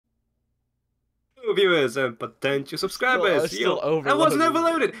viewers and potential subscribers. Still I wasn't overloaded.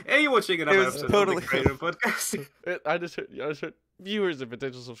 overloaded. Hey, you're watching another was episode totally of the Creator Podcast. I just heard viewers and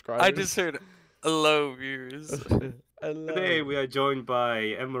potential subscribers. I just heard hello, viewers. Hello. Today we are joined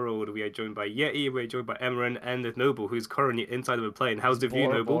by Emerald, we are joined by Yeti, we are joined by Emeron and the Noble, who's currently inside of a plane. How's the view,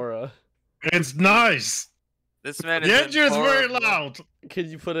 Bora Noble? Bora. It's nice. This man is The engine is very horrible. loud. Can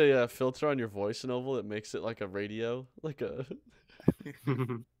you put a filter on your voice, Noble, that makes it like a radio, like a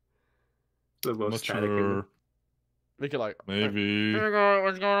The most Not static. sure. make it like Maybe. Hey guys,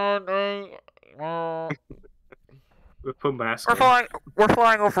 what's going on? We'll put masks We're on.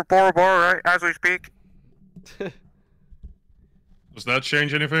 flying over Bora Bora right as we speak. Does that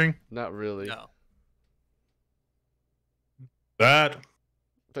change anything? Not really. No. That.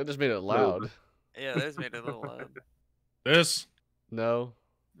 That just made it loud. Yeah, that's made it a little loud. This. No,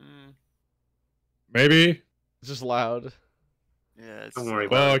 Mm, Maybe. it's just loud. yeah, it's Don't worry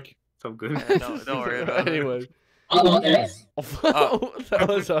about it. Fuck. It's all good. Yeah, don't worry about it. Anyway, How about this? that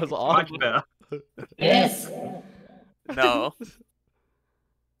was Much awful. better. Yes. No.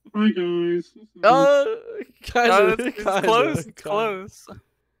 Hi guys. Kind No, of. it's close. It's close.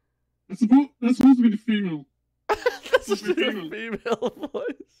 That's supposed to be the female. That's just a Female. female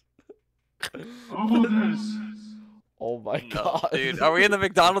voice. How about this? Oh my No, god, dude. Are we in the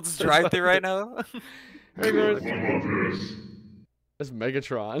McDonald's drive-thru right now? Hey guys, How about this? it's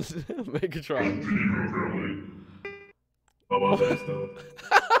Megatron. Megatron. How about this though?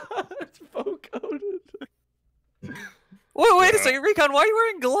 It's vocoded. Wait a second, Recon. Why are you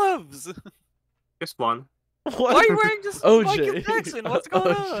wearing gloves? Just one. Why are you wearing just OJ? Michael Jackson? What's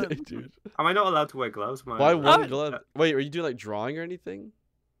going on? OJ, dude. Am I not allowed to wear gloves? Am I Why allowed- one glove? Wait, are you doing like drawing or anything?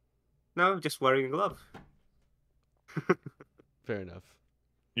 No, just wearing a glove. Fair enough.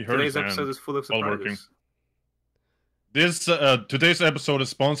 You heard Today's it, episode man. is full of All surprises. working. This today's episode is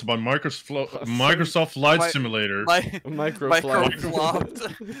sponsored by Microsoft Flight My- Simulator.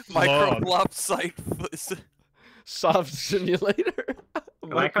 Microflopped site. Soft simulator.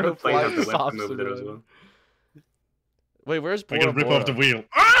 And I kind of play have the Soft weapon over there as simulator. well. Wait, where's I Bora can rip Bora? off the wheel.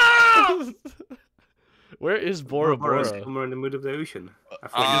 Ah! Where is Bora Bora is Bora? somewhere in the middle of the ocean. I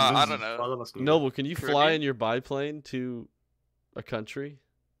feel I this don't is know. all of us knew. Noble, can you fly Caribbean? in your biplane to a country?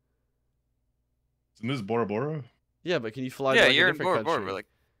 Isn't this Bora Bora? Yeah, but can you fly Yeah, to like, you're a in different Bora Bora, country? but like,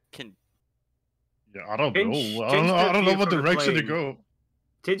 can Yeah, I don't Change- know. change I don't know the what view from the direction to plane. go.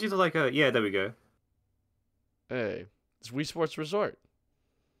 Change it to like a... Yeah, there we go. Hey, it's Wii Sports Resort.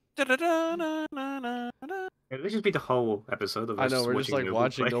 Da-da-da-na-na-na-na. Yeah, let's just be the whole episode of I us know, we're just like Noble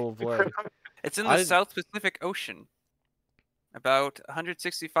watching play. Noble play. It's in the I- South Pacific Ocean, about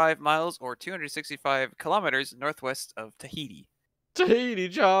 165 miles or 265 kilometers northwest of Tahiti. Tahiti,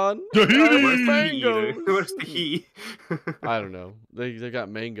 John. Tahiti! Where's the Mangoes. he, though? Where's the he? I don't know. They got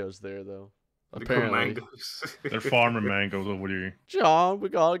mangoes there though. They call Apparently. mangoes. They're farming mangoes over here. John, we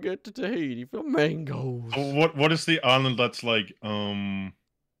gotta get to Tahiti for mangoes. So what is the island that's like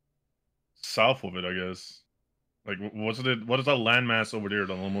south of it? I guess. Like what is that landmass over there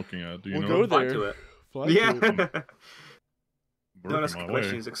that I'm looking at? Do you We'll know? go Fly there. to it. Fly Yeah. to it. Don't Working ask my way.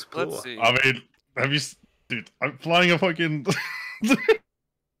 questions, explore. Let's see. I mean, have you, dude? I'm flying a fucking. Of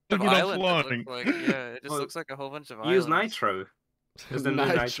Look what I'm island, it flying. looks like, yeah, it just Well, looks like a whole bunch of Use islands. nitro. Is the new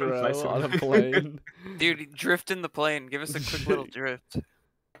Nitro Nitro Flight on a Simulator. plane. Dude, drift in the plane. Give us a quick little drift.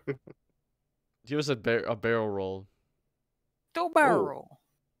 Give us a barrel roll. Do barrel.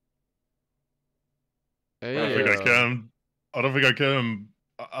 I don't think I can. I don't think I can.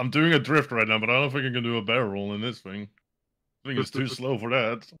 I'm doing a drift right now, but I don't think I can do a barrel roll in this thing. I think it's too slow for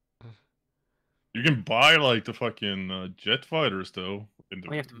that. You can buy like the fucking jet fighters though. In the,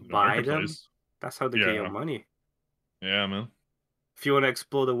 Oh, you have to in the buy them? marketplace. That's how they get your Yeah. money. Yeah, man. If you want to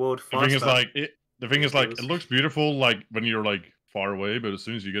explore the world The faster. thing is like the thing is like it Those- looks beautiful like when you're like far away, but as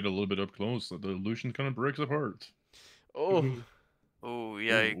soon as you get a little bit up close, the illusion kind of breaks apart. Oh, Oh,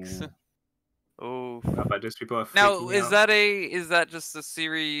 yikes. Oh. How about those people are Now, freaking is out? that just a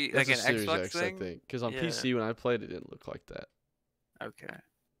series, that's like a an Series Xbox X, thing? I think. Because on Yeah. PC when I played, it didn't look like that. Okay.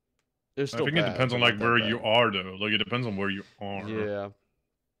 It was I still think it bad, depends but on not like that where bad. you are though. Like it depends on where you are. Yeah.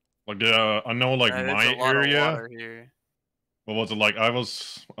 Like I know like There's my a lot of area. water here. What was it like? I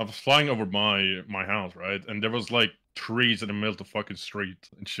was flying over my house, right? And there was like trees in the middle of the fucking street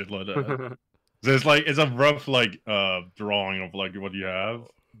and shit like that. So it's like it's a rough like drawing of like what you have,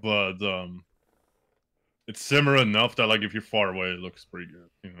 but it's similar enough that like if you're far away, it looks pretty good,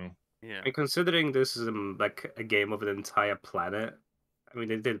 you know. Yeah. And considering this is like a game of an entire planet, I mean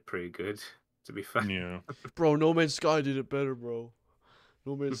they did pretty good. To be fair. Yeah. Bro, No Man's Sky did it better, bro.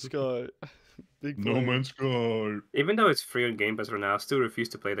 No Man's Sky. Big No player. Man's Sky. Even though it's free on Game Pass right now, I still refuse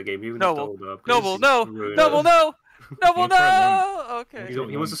to play the game. Even Noble. though up. Noble, no! Ruined Noble, it. no! Noble, Don't try no! Okay. He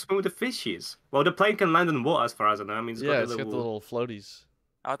wants to swim with the fishes. Well, the plane can land in water as far as I know. I mean, it's Yeah, got it's the got the little... little floaties.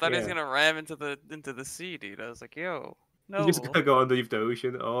 I thought he was Yeah. gonna ram into the sea, dude. I was like, yo, He's no. just gonna go underneath the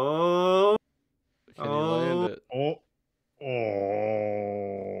ocean. Oh, Can you land Oh. it?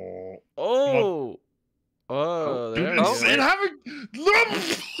 Oh. Oh! Oh, there Dude, we Oh, insane go. having.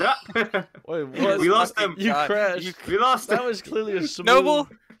 yeah. Wait, He what? We lost fucking him. You got- crashed. we lost That it. was clearly a smooth. Noble?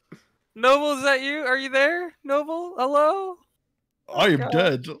 Noble, is that you? Are you there? Noble? Hello? I am God.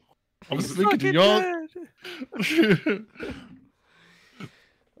 dead. I'm He's speaking to fucking y'all. dead.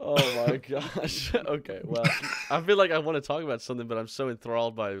 Oh my gosh. Okay, well, I feel like I want to talk about something, but I'm so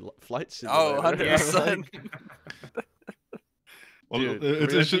enthralled by Flight Simulator. Oh, 100%. Well, Dude,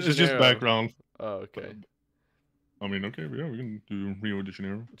 it's Rio de just Janeiro. background. Oh, okay. I mean, okay, yeah, we can do Rio de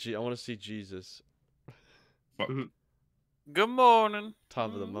Janeiro. Gee, I want to see Jesus. Good morning.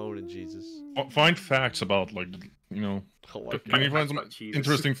 Top of the morning, Jesus. Find facts about, like, you know, Oh my can you god. find some About Jesus.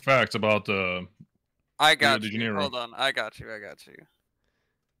 interesting facts about I got de you. Janeiro. Hold on. I got you.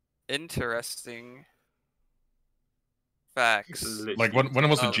 Interesting facts. like when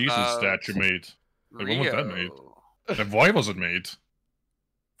was the About Jesus statue made? Like, when was that made? Rio. And why was it made?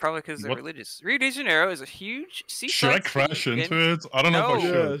 Probably because they're What- religious. Rio de Janeiro is a huge Should seaside I crash city into it? I don't know if I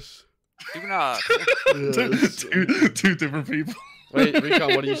No. should. Yes. Do not. Yes. two different people. Wait,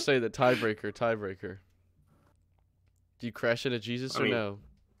 Recon, what do you say? The tiebreaker. Do you crash into Jesus I or mean, no?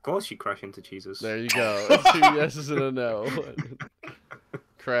 Of course, you crash into Jesus. There you go. It's 2 yeses and a no.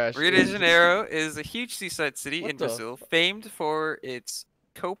 Crash. Rio de Janeiro is a huge seaside city What in the Brazil, famed for its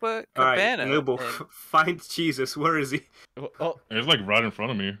Copacabana. All right, Noble, and find Jesus. Where is he? Oh, It's like right in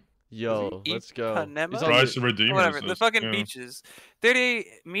front of me. yo, Is it let's go. Ipanema? He's on Christ the- the Redeemer. Whatever, it the says. fucking Yeah. beaches.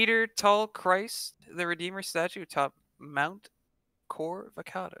 38-meter tall Christ, the Redeemer statue atop Mount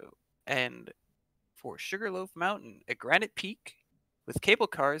Corvocado, and for Sugarloaf Mountain, a granite peak with cable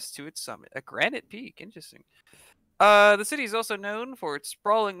cars to its summit. A granite peak, interesting. The city is also known for its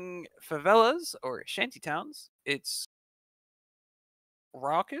sprawling favelas or shantytowns. It's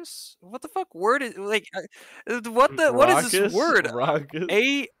raucous. What the fuck word is like? What is this Raucous? word? Raucous?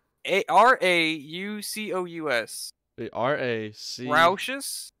 Raucous. R-A-C.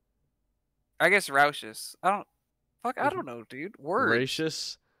 Raucous? I guess Raucous. I don't know, dude. Words.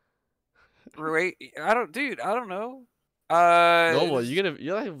 Gracious. I don't know. Noble, you're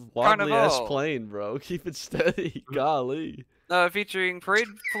like wobbly ass Carnival. plane, bro. Keep it steady. Golly. Featuring parade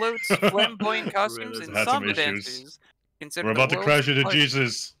floats, flamboyant costumes, and Had some samba issues. dancers. Considered We're the about to world's crash into largest-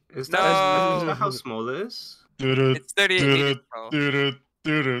 Jesus. Is No. that how small it is? It's 38 meters,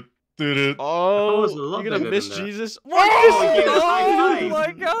 bro. Oh, was a lot you're gonna bigger miss than that. Jesus? Oh, yeah, high Oh five.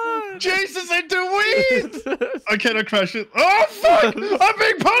 my god! Jesus into weed! I cannot crash it. Oh fuck! I'm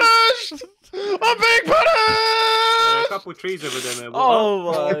being punished! I'm being There are a punished! couple trees over there. Noble.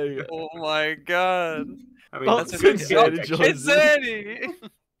 Oh my. Oh my god! I mean, Oh, that's That's good. a Zaddy good joins It's in. Zaddy!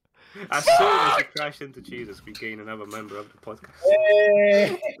 As soon as you crash into Jesus, we gain another member of the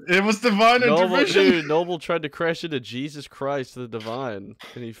podcast. It was divine Noble, intervention. dude, Noble tried to crash into Jesus Christ, the divine,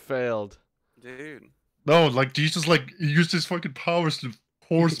 and he failed. Dude. No, like Jesus, like he used his fucking powers to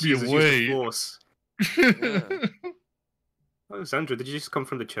force me Jesus used the away. force. Yeah. Oh, Sandra, did you just come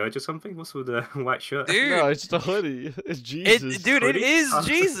from the church or something? What's with the white shirt? Dude. No, it's the hoodie. It's Jesus. It Hoodie? is Oh,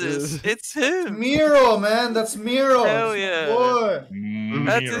 Jesus. It's him. Miro, man, that's Miro. Hell It's my yeah. boy.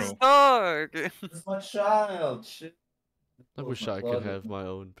 That's Nero. his dog. It's my child. Shit. I wish my I blood. could have my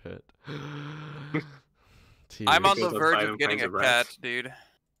own pet. I'm on Because the of verge five of getting a kinds of cat, rats. dude.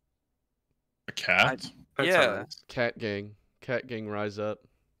 A cat? Pets Yeah. are nice. Cat gang, rise up.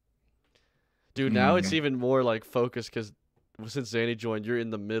 Dude, now it's even more like focused because since Zanny joined, you're in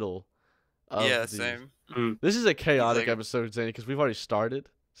the middle. Of Yeah, the- same. This is a chaotic like- episode, Zanny, because we've already started.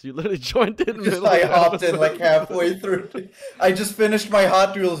 So you literally joined in the Just middle. I of the hopped in like episode. halfway through. I just finished my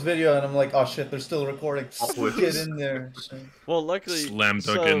Hot Wheels video and I'm like, oh shit, they're still recording. Hot Wheels. Get in there. Well, luckily, Slam dunk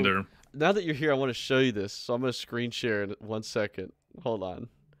so, in there. now that you're here, I want to show you this. So I'm gonna screen share in 1 second. Hold on.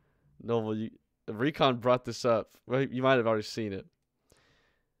 Noble, Recon brought this up. Well, you might have already seen it.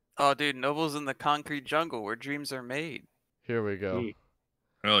 Oh, dude, Noble's in the concrete jungle where dreams are made. Here we go. Mm.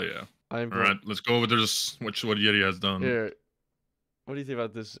 Hell yeah. I'm All going, right, let's go over this. What Yeti has done. here. What do you think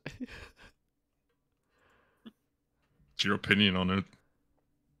about this? What's your opinion on it?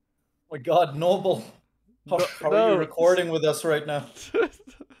 Oh my god, Noble. How are no. you recording with us right now?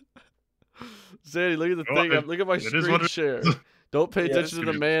 Zanny, look at the Oh, thing. it- Look at my it is screen what it share. is. Don't pay Yeah, attention to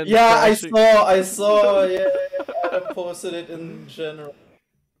the it's- man. Yeah, crashing. I saw, yeah, Adam posted it in general.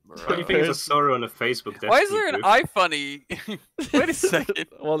 What do you think is a sorrow on a Facebook? Why is there an Death iFunny? Wait a second.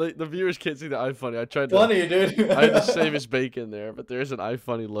 Well, the viewers can't see the iFunny. I tried to. Funny, dude. I had to save his bacon there, but there is an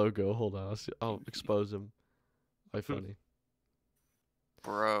iFunny logo. Hold on, I'll expose him. iFunny.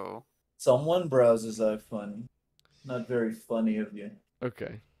 Bro. Someone browses iFunny. Not very funny of you.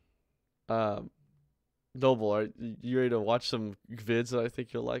 Okay. Noble, are you ready to watch some vids that I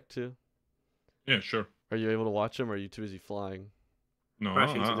think you'll like too? Yeah, sure. Are you able to watch them, or are you too busy flying? No,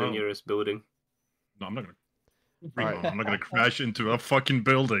 Crash into the nearest building. No, I'm not gonna. Alright. I'm not gonna crash into a fucking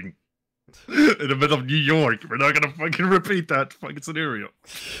building in the middle of New York. We're not gonna fucking repeat that fucking scenario.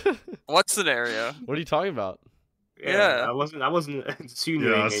 What scenario? What are you talking about? Yeah. I wasn't assuming.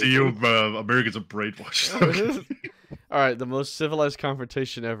 Yeah, I see you. anything. Americans are brainwashed. All right, the most civilized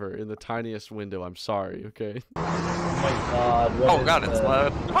confrontation ever in the tiniest window. I'm sorry, okay? Oh my god. what Oh is god, it's that?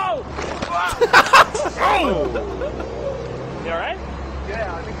 loud. You alright?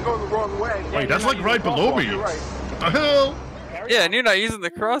 Yeah, I think you're going the wrong way. Wait, that's like right below me. You're right. What the hell? Yeah, and you're not using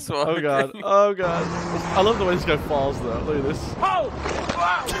the crosswalk. Oh god, oh god. I love the way this guy falls though. Look at this.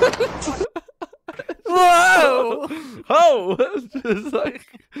 Whoa! Oh! Just like,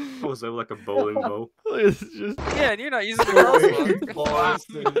 Also like a bowling ball. look at this, just. Yeah, and you're not using the crosswalk. Balls,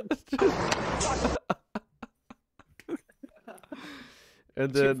 dude.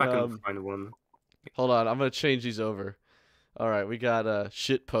 And See then, if I can find one. hold on, I'm gonna change these over. All right, we got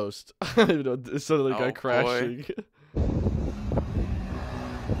shit post. You know, instead of the guy Oh, boy. crashing.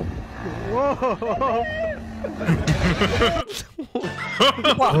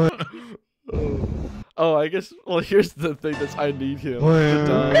 Oh, I guess. Well, here's the thing that's I need him. to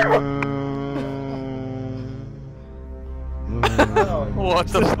die. What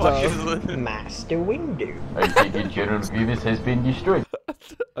the fuck is this? Master Windu. I take it General Grievous has been destroyed.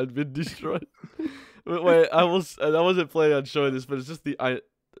 I've been destroyed. Wait, I wasn't planning on showing this, but it's just I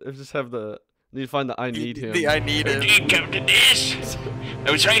just have the. Need to find the I need him. The I need him. Captain Dish.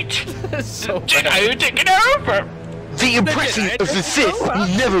 I was right. It's so Jedi bad. are taking over. The impression of the Sith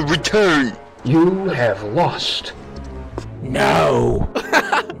never return. You have lost. No.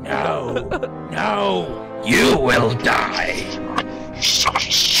 No. No. You will die.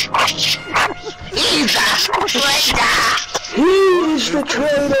 He's the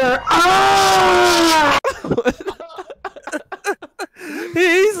traitor. Ah!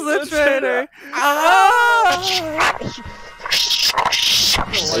 He's the traitor. Ah!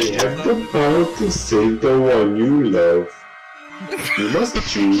 I have the power to save the one you love. You must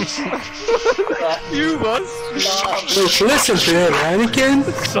choose. You must. Listen to him, Anakin.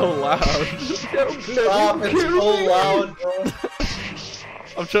 It's so loud. Stop, it's so loud, bro.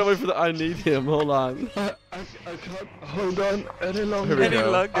 I'm trying to wait for the I need him. Hold on. I can't hold on any longer. Here we Any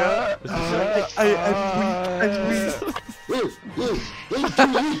go. longer.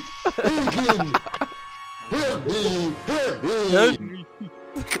 I'm weak.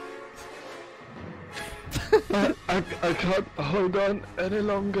 I can't hold on any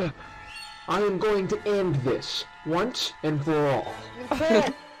longer. I am going to end this once and for all.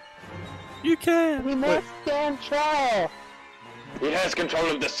 You can. We must stand trial. He has control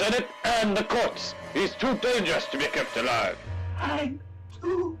of the Senate and the courts. He's too dangerous to be kept alive. I'm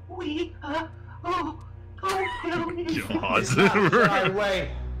too weak. Oh, help me. God. Wait.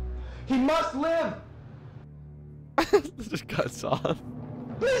 He must live. Just cuts off.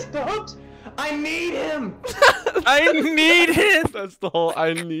 Please don't. I need him. I need him. That's the whole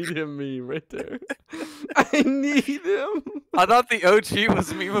I need him meme right there. I need him. I thought the OG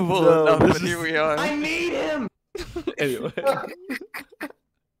was memeable No, enough, this but here is- we are. I need him. Anyway.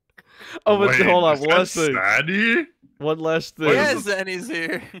 Oh, but Wait, hold on. is One that last thing. Sandy? One last thing. Yeah, Zenny's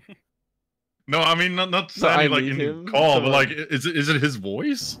here. No, I mean not So I Sandy like need in him? call, Come but on. like is it his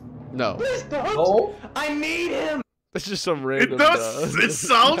voice? No. Please don't. Oh. I need him. It's just some It random. does. It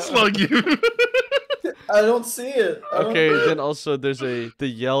sounds like you. I don't see it. I don't- Okay, then also there's the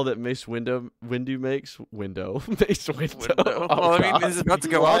yell that Mace Windu makes. Mace Windu. Window. Oh, Well, I mean, God. this is about to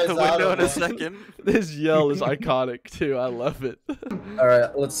go Why out the is that window in a a- second. This yell is iconic too. I love it. All right,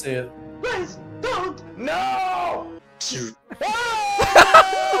 let's see it. Please don't. No.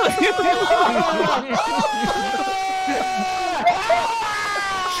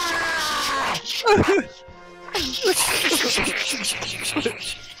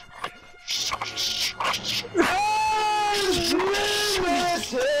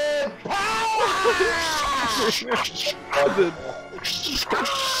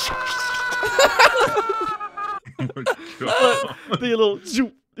 Oh my God. The little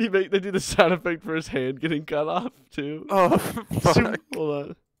zoop. They do the sound effect for his hand getting cut off too. Oh, Zoop. fuck. Hold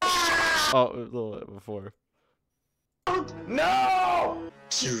on. Oh, a little bit before. out! No!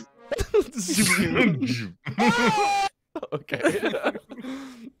 Okay.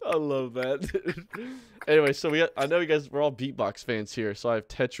 I love that. Dude. Anyway, so I know you guys, we're all beatbox fans here, so I have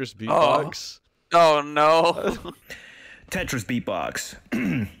Tetris beatbox. Oh no. Tetris beatbox.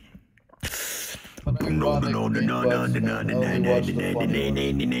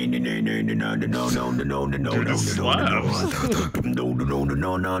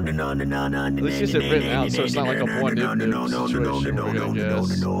 This is written out, so it's not like a one situation we're gonna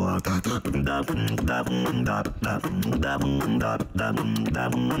guess.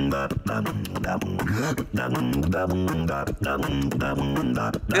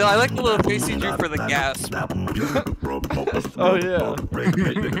 Dude, I like the little face he drew for the gas. Oh yeah.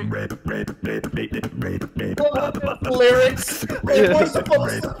 Lyrics. Yeah. What's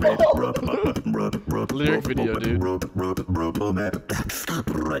supposed to Lyric video, dude.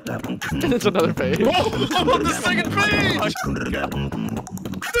 It's another page. The second page!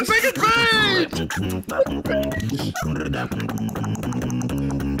 The second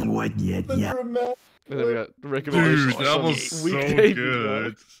And then we got recommendations. Dude, that was so Weekday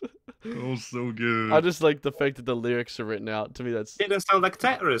good. beatbox. That was so good. I just like the fact that the lyrics are written out. To me, that's It doesn't sound like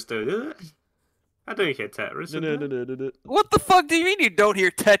Tetris, though, does it? I don't hear Tetris. in there. no. What the fuck do you mean you don't hear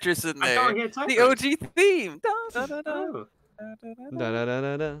Tetris in I there? don't hear Tetris. The OG theme. Da, da, da, da. Oh.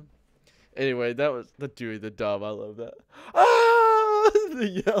 Da. Anyway, that was the Dewey the dub. I love that. Ah,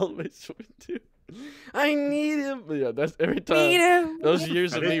 the yell makes me too. I need him. But yeah, that's every time. Need him. Those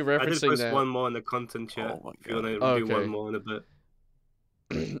years of me I did referencing post that. one more in the content chat. Oh my if you want to God. do one Okay. more in a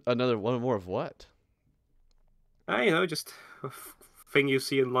bit. Another one more of what? You know, just a thing you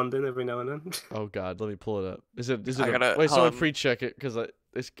see in London every now and then. Oh God, let me pull it up. Is it? I gotta- wait, someone hold on. pre-check it because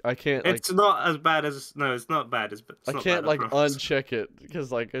I can't like It's not as bad as it's not bad as. It's I not can't bad, like promise. uncheck it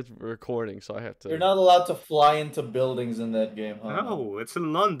because like it's recording, so I have to. You're not allowed to fly into buildings in that game, huh? No, it's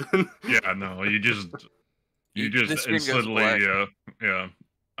in London. Yeah, no, you just The screen goes instantly, black. yeah.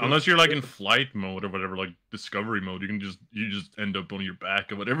 Unless you're like in flight mode or whatever, like discovery mode, you just end up on your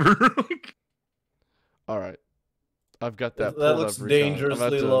back or whatever. Like, All right, I've got that. That pulled looks up, Recon. I'm about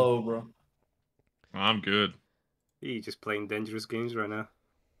dangerously to- low, bro. I'm good. You're just playing dangerous games right now.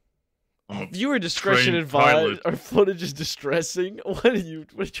 I'm a Viewer discretion trained advised. pilot. Our footage is distressing. What are you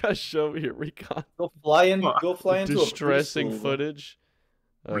trying to show here, Recon? Go fly into Distressing a preschool, bro. footage.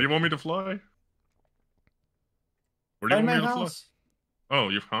 Where do you want me to fly? Where do you Find want my me to fly? house. Oh,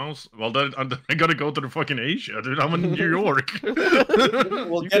 your house? Well, then I gotta go to the fucking Asia, dude. I'm in New York.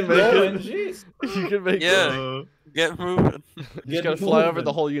 We'll You get can make going, it. jeez. You can make Yeah. it. Get moving. You just Get gotta fly over the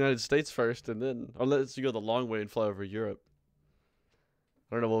moving. whole United States first, and then unless you go the long way and fly over Europe.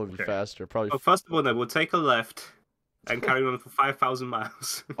 I don't know what would be Okay. faster. Probably. Well, first of all, then we'll take a left and carry on for 5,000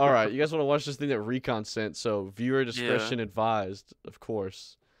 miles. All right, you guys want to watch this thing that Recon sent? So viewer discretion advised, of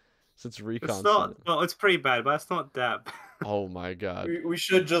course, since Recon It's sent not. it. Well, it's pretty bad, but it's not that bad. Oh my God. We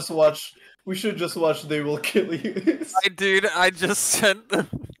should just watch. We should just watch. They Will Kill You. I just sent them.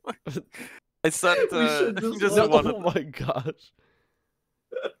 I sent We should just just watch- one Oh of my gosh.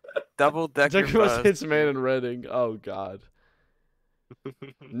 double decker Decimos bus. hits man in Reading. Oh God.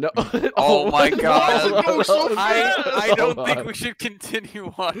 No. Oh my God. hold on. I don't Hold think on. we should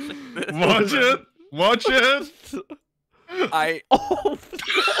continue watching this. Watch it. Watch it. I Oh.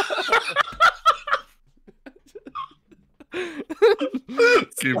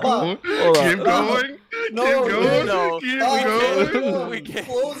 Keep Stop. going. Hold on. Keep going. No, Keep going. no. Keep Stop. going. we can't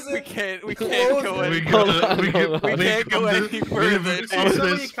Close we it. can't we Close can't go it. any We Hold gotta. on, We hold can. on. We can't go any further. We've Oh, come so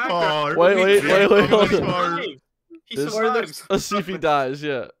this you can't go- far. Wait, We've wait, come hold this on. far. He This- survives. Let's see if he dies.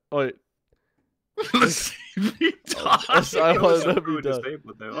 Yeah. Wait. Let's see if he dies. I He want was to be so done.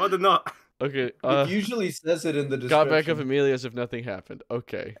 disabled, though. Oh, they're not. Okay. It usually says it in the description. Got back up immediately as if nothing happened.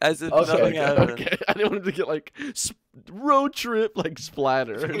 Okay. As if Okay, nothing okay, happened. Okay. I didn't want him to get like road trip like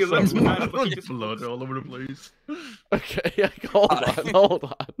splatter. or He looks something. mad. Blood all over the place. Okay. Yeah, hold on. Hold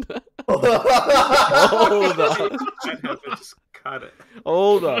on. Hold on. Can't help it, just cut it.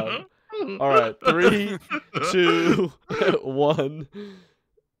 Hold on. All right. 3, 2, 1.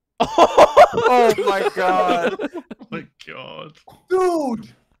 Oh my God. Oh my god.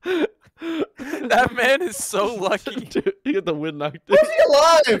 Dude, That man is so lucky. Dude, you get the wind knocked is he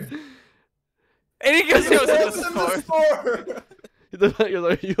alive? And he just goes in What's the in the store. store? He goes,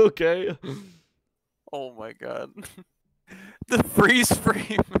 "Are you okay?" Oh my God. The freeze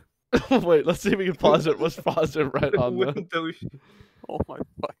frame. Wait, let's see if we can pause it. Let's pause it right on the. Window Oh my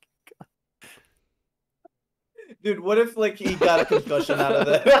fuck. Dude, what if like he got a concussion out of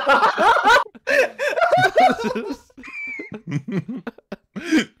that?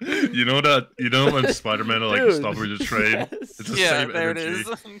 You know when Spider-Man like Dude, stop with the train? yes. It's the Yeah, same there energy. it is.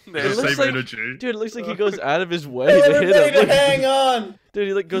 It It's looks the same like- energy. Dude, it looks like he goes out of his way to hit Everybody him. Look- hang on! Dude,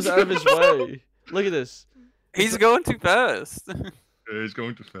 he like goes out of his way. Look at this. He's going too fast. Yeah, he's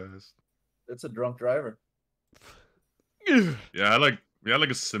going too fast. It's a drunk driver. Yeah, we had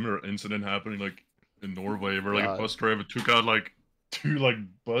like a similar incident happening like in Norway where like God. a bus driver took out like 2 like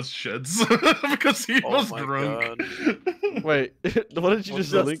bus sheds because he Oh was my drunk. Wait, what did you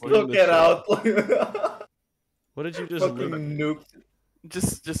just Just link in look the it chat? out. What did you just Fucking link? nuke.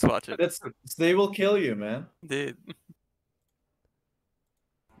 Just watch it, They will kill you, man. dude.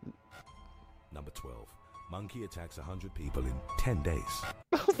 Number 12. Monkey attacks 100 people in 10 days.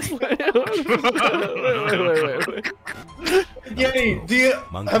 wait.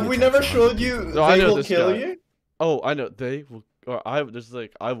 Yeti, have we never showed you No, I they know will this kill guy. you? Oh, I know. They will. Or there's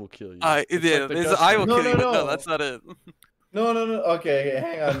like, I will kill you. Yeah, It's like the there's Gus I will thing. kill you, but no. no, that's not it. No. Okay,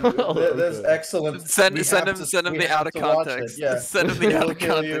 hang on. That's Okay. excellent. Send We him have to- send him we the have out of to watch it, context. Yeah. Send him the They out will of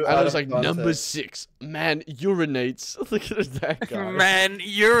kill you context. I out was of like, number context. 6, man urinates. Look at that guy. Man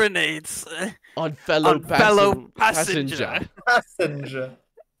urinates On fellow, on fellow passenger. Passenger.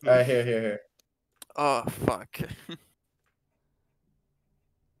 Alright, here. Oh fuck.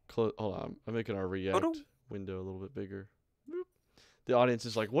 Hold on, I'm making our react Hold on. window a little bit bigger. Boop. The audience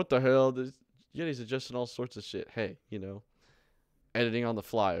is like, what the hell? Yeti's adjusting all sorts of shit. Hey, editing on the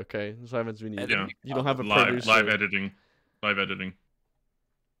fly, okay? That's what happens when you, Yeah. you don't have a Live producer. editing.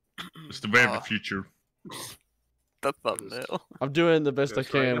 It's the way of the Oh. future. The thumbnail. I'm doing the best I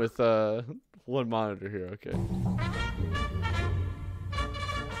That's right. can with one monitor here, okay?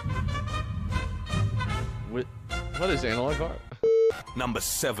 What is analog art? Number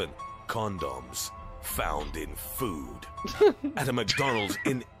 7. Condoms found in food. At a McDonald's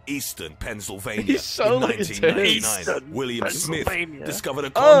in Eastern Pennsylvania He's so in like 1999, intense. William Smith Pennsylvania. discovered a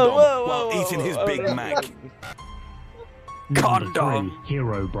Oh, condom whoa, while whoa, eating his whoa, Big whoa. Mac. Condom.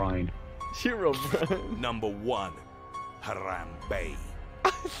 Hero Brine. Hero Brian. Number 1. Harambe.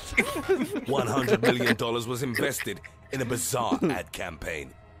 $100 million was invested in a bizarre ad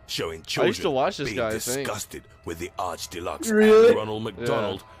campaign showing children I used to watch this being guy, I think. disgusted with the Arch Deluxe Really? and Ronald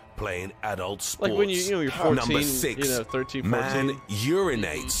McDonald playing adult sports. Like when you're 14, Number 6. 13, 14. Man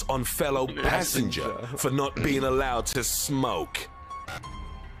urinates on fellow passenger for not being allowed to smoke.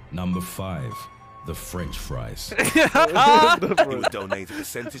 Number 5. The French fries. He would donate a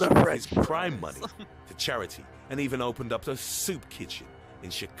percentage of his crime money to charity and even opened up a soup kitchen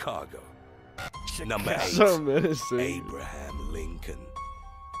in Chicago. Number 8. So menacing. Abraham Lincoln.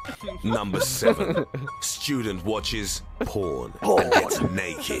 Number 7. Student watches porn and gets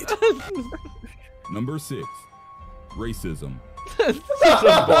naked. Number 6. Racism.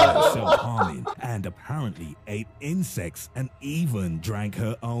 What? Self-harming and apparently ate insects and even drank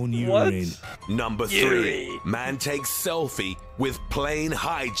her own urine. Number 3. Man takes selfie with plane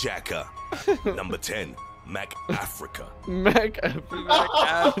hijacker. Number 10. Mac Africa. Mac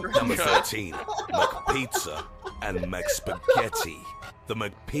Africa. Number 13. Mac Pizza and Mac Spaghetti. The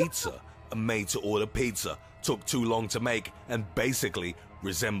Mac Pizza, a made-to-order pizza, took too long to make and basically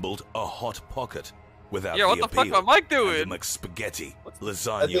resembled a hot pocket without Yeah, what the fuck appeal. am I And doing? the McSpaghetti, I think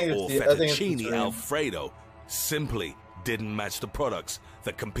lasagna, or it's I think it's the fettuccine dream. Alfredo simply didn't match the products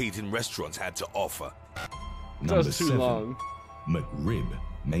that competing restaurants had to offer. That was too long. McRib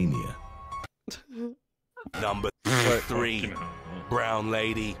Mania. Number 3. Fucking hell. Brown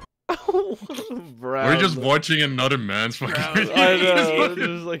lady. Brown. We're just watching another man's fucking Brown. video. I know.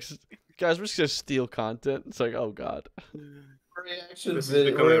 Just like, guys, we're just gonna steal content. It's like, oh god, Reaction This is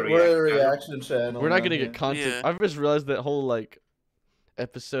video. becoming a We're a react reaction channel. we're not now, gonna yeah. get content. Yeah. I've just realized that whole like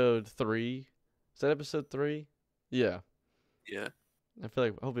episode 3. Is that episode 3? Yeah. Yeah. I feel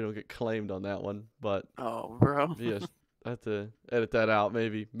like I hope we don't get claimed on that one, but Oh, bro. yes, I have to edit that out.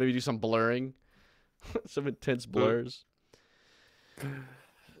 Maybe do some blurring, some intense blurs.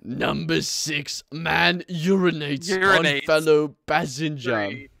 Number 6, man urinates on Urinates. fellow passenger.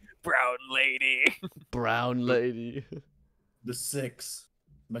 3. Brown lady. Brown lady. The 6.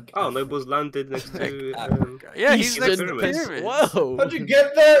 Oh, Noble's landed next to. Africa. Yeah, he's next to the Pyramids. pyramids. Whoa. How'd you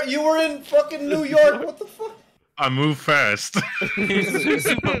get there? You were in fucking New York. What the fuck? I move fast. He's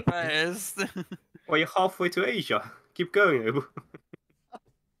super fast. Well, you're halfway to Asia. Keep going, Noble.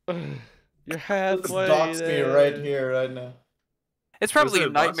 You're Just halfway dox me there. right here, right now. It's probably there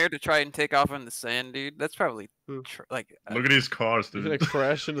a a bus? nightmare to try and take off in the sand, dude. That's probably Hmm. like Look at these cars, You're dude. gonna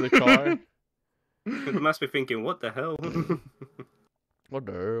crash into the car. You must be thinking, what the hell? What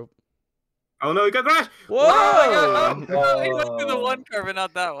the? Oh no, you got crashed! Whoa! Oh, oh, he went through the one car, but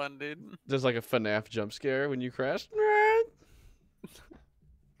not that one, dude. There's like a FNAF jump scare when you crash.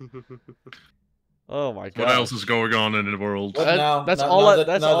 Oh my god. What else is going on in the world? What now? That's Now- all. now I, that-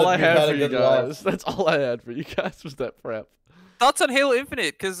 that's now all that I we've had had for a you good laugh. guys. That's all I had for you guys was that prep. Thoughts on Halo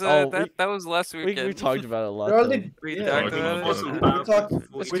Infinite? Because Oh, that was last weekend. We talked about it a lot. We already though. We yeah, talked about it. Awesome. we talk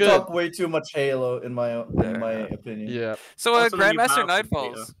It's we good. talk way too much Halo in my Fair opinion. Yeah. So Also the new Grandmaster Battlefield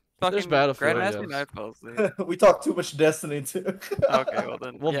Nightfalls. There's Fucking Battlefield, Grandmaster yes. Nightfalls. Dude. We talk too much Destiny too. Okay, well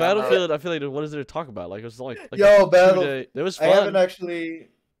then. Well, yeah, Battlefield. I feel like what is there to talk about? Like it was like Yo, a Battle. 2-day. It was I haven't fun. actually.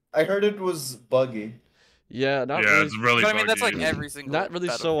 I heard it was buggy. Yeah, not Yeah, really. it's really. But I mean, that's like buggy. every single. Not really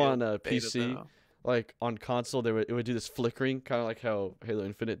so on Battlefield beta, PC. though. Like on console, it would do this flickering, kind of like how Halo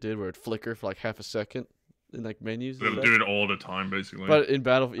Infinite did, where it flicker for like half a second in like menus. They and stuff. do it all the time, basically. But in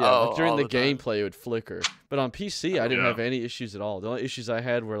Battlefield, yeah, Oh, like during all the the time. gameplay, it would flicker. But on PC, I didn't Yeah. have any issues at all. The only issues I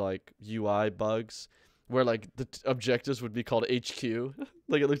had were like UI bugs, where like the objectives would be called HQ.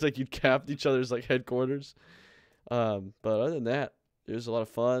 Like it looked like you'd capped each other's like headquarters. But other than that, it was a lot of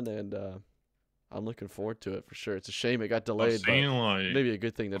fun, and I'm looking forward to it for sure. It's a shame it got I've delayed, but seen like maybe a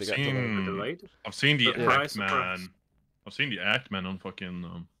good thing that I've it got delayed. seen, Delayed? I've seen the Surprise, Act surprise. Man. I've seen the Act Man on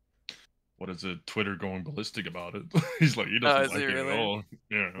fucking what is it? Twitter going ballistic about it. He's like he doesn't is like he it really? at all.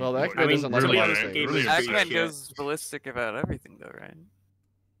 Yeah. Well, the like, Act Man doesn't like to a be lot of honest, things. game really is Act-Man pretty shit. goes ballistic about everything, though, right?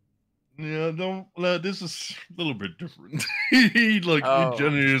 Yeah, no, this is a little bit different. he like Oh. he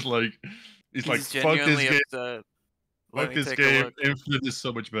genuinely is like he's like fuck this genuinely game. upset. Let Fuck me this take a game. look. Infinite is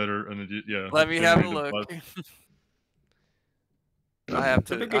so much better, and yeah. Let me have a genuinely look. the I have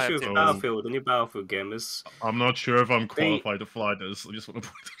The to. big I issue have with to. Battlefield, the new Battlefield game is I'm not sure if I'm qualified to fly this. I just want to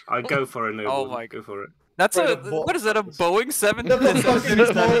point it I'd go for a no. Oh one. my Go for it. That's Right, a. a Bo- What is that? A Boeing 7? What the fuck is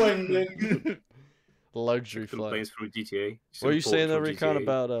Boeing, dude? Luxury Some flight. planes from GTA. What were you some saying though, ports from Recon, GTA.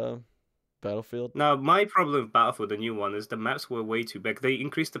 about Battlefield? Now, my problem with Battlefield, the new one, is the maps were way too big. They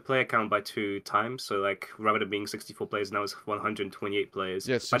increased the player count by 2 times, so like rather than being 64 players, now it's 128 players.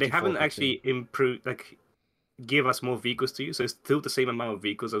 Yeah, it's but they 64 haven't per actually team. improved, like, give us more vehicles to use. So it's still the same amount of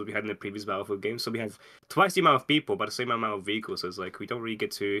vehicles as we had in the previous Battlefield game. So we have twice the amount of people, but the same amount of vehicles. So it's like we don't really get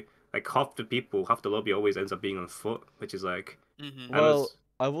to like half the people, half the lobby always ends up being on foot, which is like Mm-hmm. Well,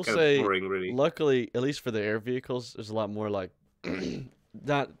 I will kind say, of boring, really. luckily, at least for the air vehicles, there's a lot more like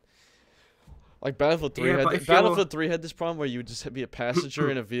not like Battlefield 3 Yeah, had but th- if you're- Battlefield 3 had this problem where you would just be a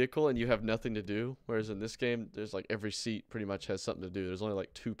passenger in a vehicle and you have nothing to do, whereas in this game there's like every seat pretty much has something to do. There's only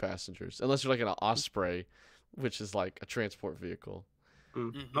like 2 passengers unless you're like in an Osprey, which is like a transport vehicle.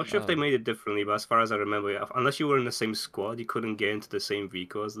 Not sure if they made it differently, but as far as I remember, unless you were in the same squad, you couldn't get into the same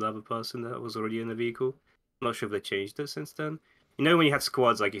vehicle as the other person that was already in the vehicle. I'm not sure if they changed it since then. You know, when you had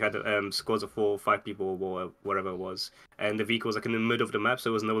squads, like you had squads of 4 or 5 people or whatever it was, and the vehicle was like in the middle of the map, so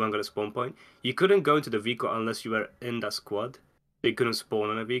it was no longer a spawn point. You couldn't go into the vehicle unless you were in that squad. So you couldn't spawn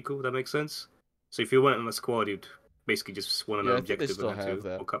on a vehicle. That makes sense. So if you weren't in a squad, you'd basically just spawn on Yeah, an I think they objective still and have have to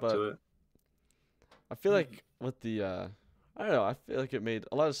that, walk up but to it. I feel like with the I don't know, I feel like it made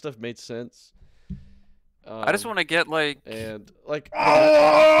a lot of stuff made sense. I just want to get like and like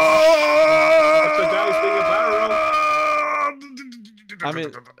I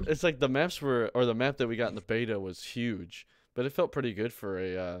mean, it's like the maps were, or the map that we got in the beta was huge, but it felt pretty good for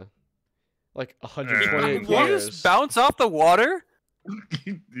a like 128 You players. just bounce off the water.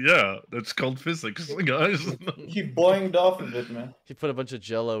 Yeah, that's called physics, guys. He boinged off of it, man. He put a bunch of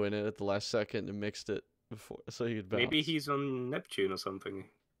Jello in it at the last second and mixed it before, so he could bounce. Maybe he's on Neptune or something.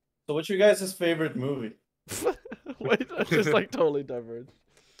 So, what's your guys' favorite movie? Wait, that's just like totally diverged.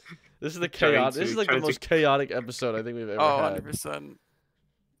 This is the Trying chaos. to- This is like the trying to- most chaotic episode I think we've ever Oh, had. 100%.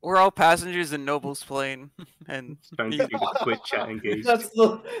 We're all passengers in Noble's plane, and Trying to keep the Twitch chat engaged. That's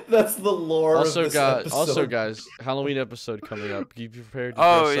the lore. Also, of this episode. guys, Halloween episode coming up. Be prepared to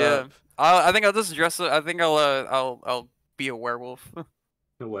oh dress yeah, up. I think I'll just dress up. I think I'll be a werewolf.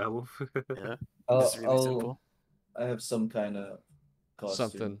 A werewolf. Yeah, I'll- it's really I'll- simple. I have some kind of costume.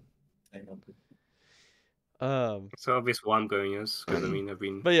 Something. Hang on. It's obvious why I'm going as, because I mean, I've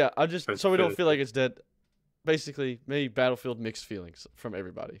been. But yeah, I just trying to so we don't finish feel like it's dead. Basically, maybe Battlefield mixed feelings from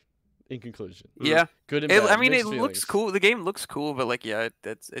everybody. In conclusion, Yeah, good and It- bad. I mean, it mixed looks feelings. cool. The game looks cool, but like, yeah,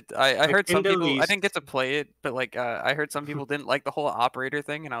 I Like, heard in some the people. I least- didn't get to play it, but like, I heard some people didn't like the whole operator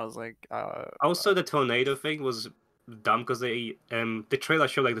thing, and I was like, Also, the tornado thing was dumb because the trailer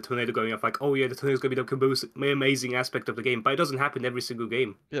showed like the tornado going off, like, oh yeah, the tornado's gonna be the most amazing aspect of the game, but it doesn't happen every single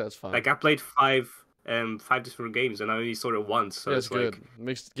game. Yeah, that's fine. Like I played 5 different games and I only saw it once, so yeah, it's it's good. like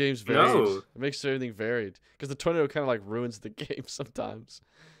Makes games varied. No. It makes everything varied because the tornado kind of like ruins the game sometimes.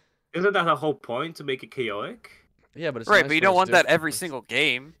 isn't that the whole point to make it chaotic? Yeah, but it's Right, nice but you when don't it's want that different. every single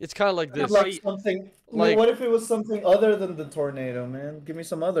game. It's kind of like I'd this. like something. like- what if it was something other than the tornado, man? Give me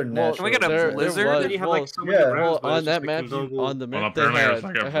some other natural. Can we get a there blizzard? was- Then you have well, like so many yeah. rounds Well, where on it's that just, like, map, normal- on the Well, map they apparently had, it's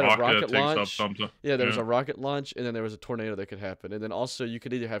like a they had a rocket rocket takes up launch. something. Yeah, there was Yeah. a rocket launch, and then there was a tornado that could happen, and then also you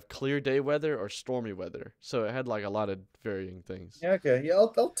could either have clear day weather or stormy weather. So it had like a lot of varying things. Yeah, okay. Yeah,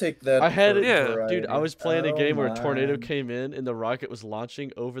 I'll take that. I had for it, Yeah. variety. dude. I was playing a don't game where a tornado mind. came in, and the rocket was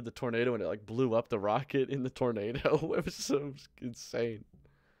launching over the tornado, and it like blew up the rocket in the tornado. It was so insane.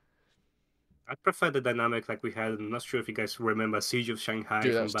 I prefer the dynamic like we had. I'm not sure if you guys remember Siege of Shanghai.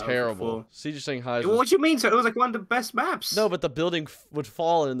 Dude, that from was Battlefield terrible. 4. Siege of Shanghai. What do you mean? So it was like one of the best maps. No, but the building would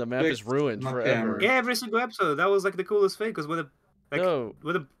fall, and the map is ruined not forever. camera. Yeah, every single episode. That was like the coolest thing because when No,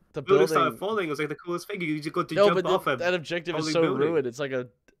 the the building started building. falling, it was like the coolest thing. You just got to No, jump but off that objective is falling so building. ruined. It's like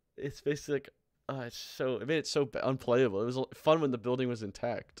it's basically like, it's so. It made it so unplayable. It was fun when the building was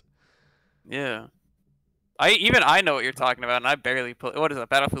intact. Yeah. I know what you're talking about, and I barely play. What is that?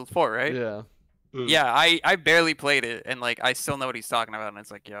 Battlefield 4, right? Yeah. Yeah, I barely played it, and like I still know what he's talking about, and it's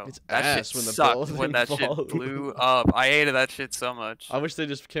like, yo, It's that ass shit when the sucked building when that shit falls. blew up. I hated that shit so much. I wish they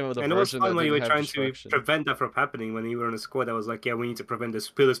just came up with a And it was version fun that when you were didn't have trying to destruction. prevent that from happening when you were on a squad that was like, yeah, we need to prevent the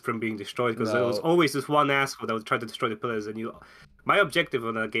pillars from being destroyed because there was No. always this one asshole that would try to destroy the pillars. And my objective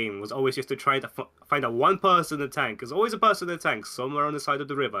on that game was always just to try to find that one person in the tank. There's always a person in the tank somewhere on the side of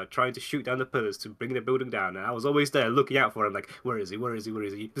the river trying to shoot down the pillars to bring the building down. And I was always there looking out for him, like, where is he? Where is he? Where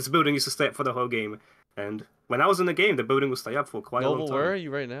is he? This building used to stay up for the whole game. And when I was in the game, the building would stay up for quite a long Noble, time. where are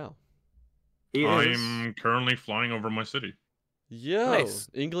you right now? He is. I'm currently flying over my city. Yo, Nice.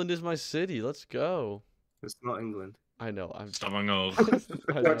 England is my city. Let's go. It's not England. I know. I'm. Stavanger.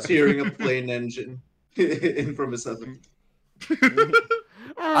 I know. Starts hearing a plane engine in from his heaven.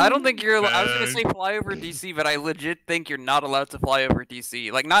 I don't think you're. I was gonna Okay. say fly over DC, but I legit think you're not allowed to fly over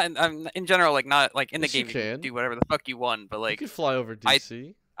DC. Like not in general, like not like in the Yes, you game. You can can. do whatever the fuck you want, but You like could fly over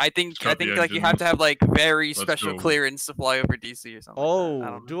DC. I think Start the like you have to have like very Let's special go. clearance to fly over DC or something. I Oh, don't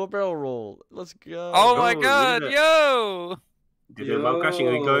know. do a barrel roll. Let's go. Oh my Oh, god, yeah. yo! Did it while crashing?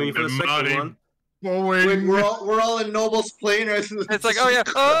 Are you going for the second Mighty one? Boeing. Wait, we're all in Noble's plane. Right? It's like, oh yeah,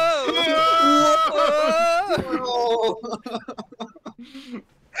 oh!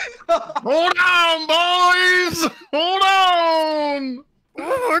 Hold on, boys! Hold on!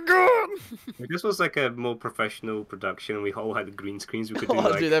 Oh my god! If this was like a more professional production, we all had green screens. We could do Oh,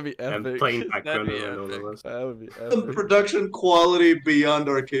 like dude, that'd be epic. plain background That'd be and all epic. of us. That would be Some epic. production quality beyond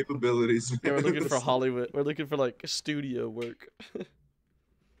our capabilities. Yeah, we're man. looking for Hollywood. We're looking for like studio work.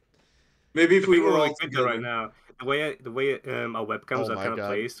 Maybe if we People were are all like thinking together. right now. The way our webcams Oh are my kind of God.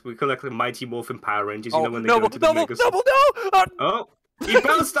 placed, we could like the Mighty Morphin Power Rangers. You Oh, know when they Noble, go to the Noble, Mega. Noble, no! Oh, Oh, he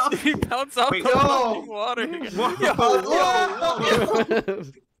bounced off. he bounced off Wait, the no! fucking water. Whoa. Yo,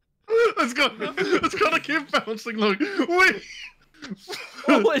 It's gonna keep bouncing. Look, wait.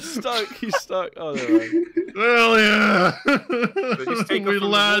 Oh, it's stuck. He's stuck. Oh, there we go. Hell yeah! just take off We from the wall,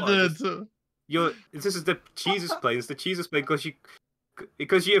 landed. This is the Jesus plane. It's the Jesus plane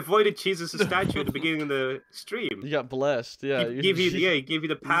because you avoided Jesus' statue at the beginning of the stream. You got blessed. Yeah. He gave you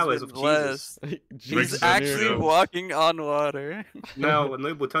the powers of Jesus. Jesus he's actually Miracle. walking on water. No,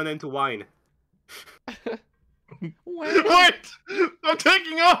 Noble, turn it into wine. Wait! I'm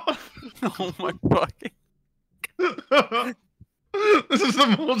taking off! Oh my fucking. This is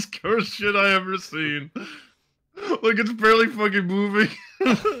the most cursed shit I ever seen. Look, it's barely fucking moving.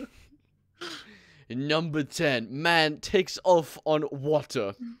 Number 10. Man takes off on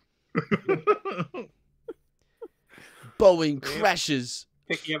water. Boeing crashes.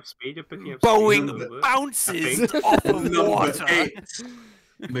 Picking up speed, you're picking up Boeing speed. bounces I think. off of Number water. 8.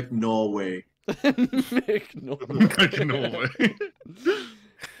 McNorway. Mick no. Like, no way.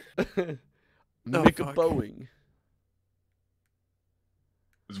 Mick fuck. Boeing.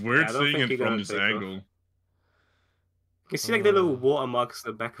 It's weird Yeah, I don't seeing think it you're from gonna this take off. angle. You can see like the little watermarks at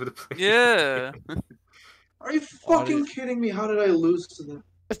the back of the plane. Yeah. Are you fucking kidding me? How did I lose to that?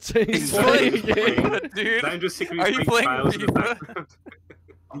 He's playing playing a game. Dude, I'm just secretly are you playing playing files in the FIFA? background.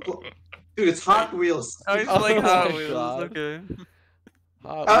 Dude, it's Hot Wheels. Oh, he's Oh playing my Hot Wheels. God. Okay.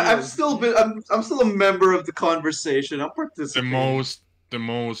 Hot I'm Wheels. I'm still a member of the conversation. I'm The participating.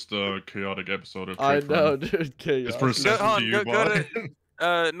 most chaotic episode of I Trick know, Room. dude. Chaos. It's Go, presented hold to on, you go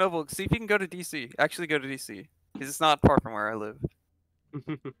by... to Noble. See if you can go to DC. Actually, go to DC because it's not far from where I live.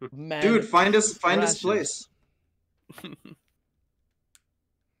 Man Dude, find us crashes. place.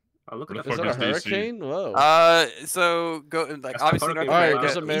 Oh, look at What that. the Is that a fuck is DC? hurricane? Whoa. So go like That's obviously not North hurricane. All right, America,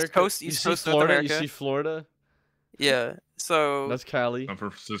 does America. East Coast, you East see Coast, North Florida? America. You see Florida? Yeah. So That's Cali. San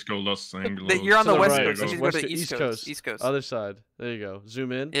Francisco, Los Angeles. you're on To the the West right, Coast. go You need to go to west- East East Coast. Coast. East Coast. Other side. There you go.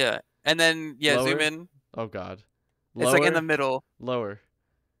 Zoom in. Yeah, and then zoom Lower? in. Oh God. It's like in the Lower? middle. Lower.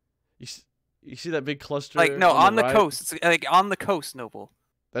 You see that big cluster? Like no, on the right? coast. It's like on the coast, Noble.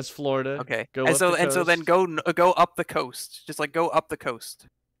 That's Florida. Okay. Go and up so the so then coast. go up the coast. Just like go up the coast.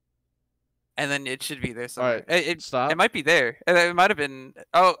 And then it should be there somewhere. Alright, stop. It might be there. It might have been.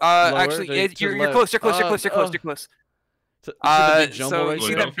 Oh, Lower, actually, to the you're left. close. You're close. You're close. You're close. You're close. You see the big jumbo So right you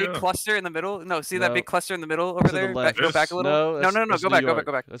see there? that big cluster in the middle? No, see that No. big cluster in the middle over To the there? left. Go back a little. No, no. that's Go New back. Go York. back.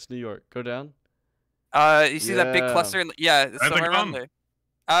 Go back. That's New York. Go down. You see that big cluster in the, yeah, it's somewhere around there.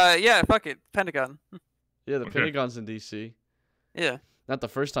 Yeah, fuck it, Pentagon. Yeah, the Pentagon's in DC. Yeah. Not the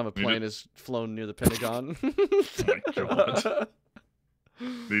first time a plane has flown near the Pentagon. Oh my god.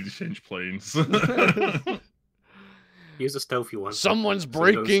 Need to change planes. Use a stealthy one. Someone's so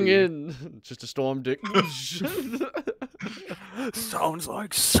they don't breaking see you. in. Just a storm dick. Sounds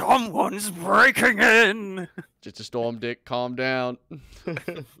like someone's breaking in. Just a storm dick. Calm down. So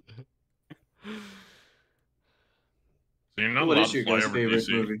you're not What allowed is your to fly guys' over favorite DC.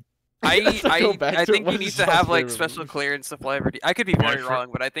 movie? I think you need to have like favorite special movie? clearance to fly over. I could be My very fir- wrong,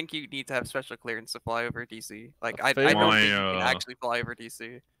 but I think you need to have special clearance to fly over DC. Like I favorite- don't think you My, can actually fly over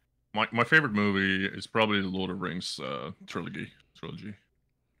DC. My favorite movie is probably the Lord of the Rings trilogy.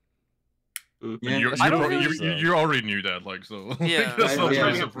 Yeah, I don't really- You already knew that, like, so. Yeah. That's not Yeah.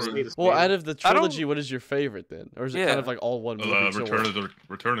 really surprising. Well, out of the I don't- trilogy, what is your favorite then? Or is it kind of like all one movie? so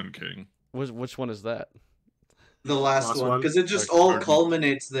Return of the King. which one is that? The last Last one, one? because it just Like, all Pardon?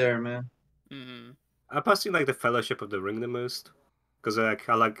 culminates there, man. Mhm. I personally like the Fellowship of the Ring the most. Because I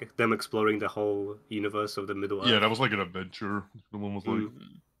like them exploring the whole universe of the Middle Earth. Yeah, that was like an adventure. The one was like. Mm.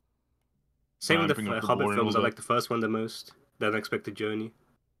 Same with the Ramping up the Hobbit lore and films. I all like the first one the most. The Unexpected Journey.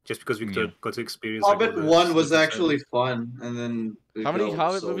 Just because we Yeah. got to experience. like, all Hobbit the 1 was different actually settings. fun, and then it How many got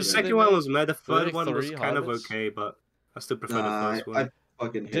Hobbit so movies The did bad. they second one make? was mad. The Were there, third like, one was 3 kind of Hobbits? okay, but I still prefer the Nah, first one. I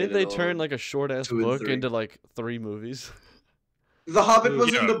fucking hate Didn't it they all. turn like a short ass 2 and book 3. into like 3 movies? The Hobbit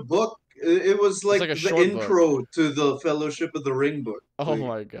was Yeah. in the book. It was like, like a the short book. intro to the Fellowship of the Ring book. Oh Like,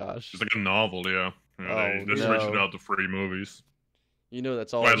 my gosh. It's like a novel, yeah. Oh, They just reached it no. out to 3 movies. You know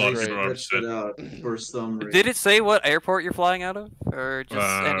that's Why always a lot of great. people are stretched it upset. out for some reason. Did it say what airport you're flying out of, or just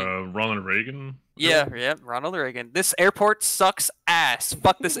any? Ronald Reagan. Yeah, Ronald Reagan. This airport sucks ass.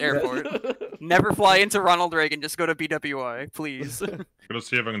 Fuck this airport. Never fly into Ronald Reagan. Just go to BWI, please. Gotta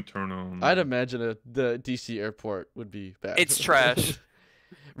see if I can turn on. I'd imagine the DC airport would be bad. It's trash.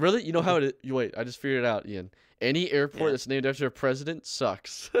 Really? You know how it is? You wait, I just figured it out, Ian. Any airport Yeah. that's named after a president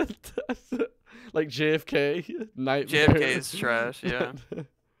sucks. Like JFK, nightmare. JFK is trash, yeah.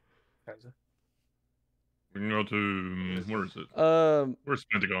 We can go to where is it? Where's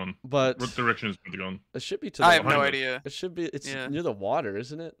Pentagon? But What direction is Pentagon? it should be to the I have no behind it. idea. It should be. It's Yeah. near the water,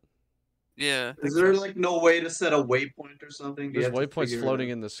 isn't it? Yeah. Is there like no way to set a waypoint or something? Do you There's have to waypoints figure it floating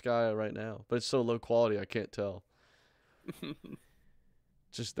out? in the sky right now, but it's so low quality I can't tell.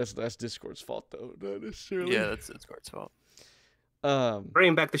 Just that's Discord's fault though, not necessarily. Yeah, that's Discord's fault.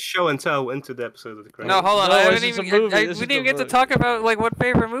 Bringing back the show and tell into the episode of the Craig. No, hold on. No, I this didn't is a even. movie, we this didn't is even the get to movie. talk about like what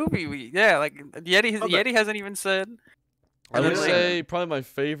favorite movie we. Yeah, like Yeti. Hold on. Yeti hasn't even said. I would Really? say probably my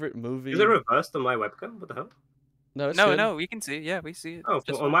favorite movie. Is it reversed on my webcam? What the hell? No, it's No, good. no, we can see. Yeah, we see it. Oh,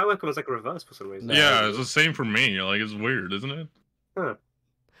 just on fine. my webcam it's like reversed for some reason. No. Yeah, it's the same for me. Like, it's weird, isn't it? Huh.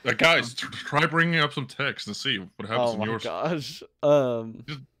 Like, guys, try bringing up some text and see what happens Oh in my yours. gosh.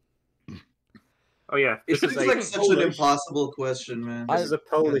 Oh yeah, It this is seems like such an Polish. impossible question, man. This is a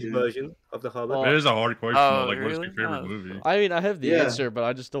Polish Yeah. version of the Hobbit. Well, It is a hard question. Oh, though. Like, what's really? your favorite Oh, movie? I mean, I have the Yeah. answer, but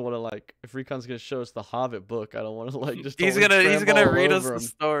I just don't want to like. If Recon's gonna show us the Hobbit book, I don't want to like just. He's totally gonna scramble all read us over the him.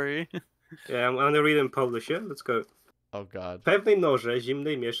 story. Yeah, I'm gonna read in Polish. Yeah, let's go. Oh God. W pewnej norze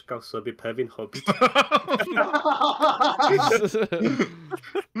zimnej mieszkał sobie pewien hobbit.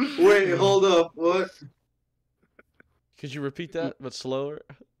 Wait, hold up. What? Could you repeat that, but slower?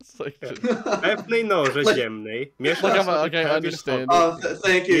 It's like. W pewnej norze ziemnej mieszkał Look, I'm sobie okay. I pewien understand. hobbit.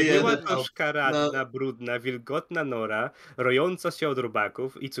 Thank you. Nie Yeah, była that to helped. szkaradna, brudna, wilgotna nora, rojąca się od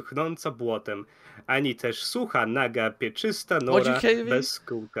robaków i cuchnąca błotem, ani też sucha, naga, pieczysta What'd you nora call me? bez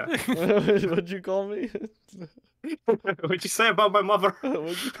kółka. What'd you call me? What'd you say about my mother?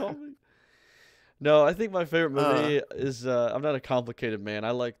 What'd you call me? No, I think my favorite movie is. I'm not a complicated man.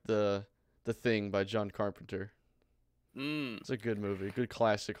 I like the Thing by John Carpenter. It's a good movie, good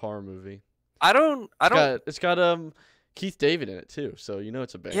classic horror movie. I don't. It's got Keith David in it too, so you know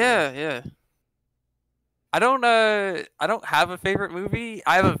it's a banger. Yeah. I don't have a favorite movie.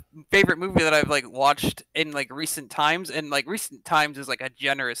 I have a favorite movie that I've like watched in like recent times, and like recent times is like a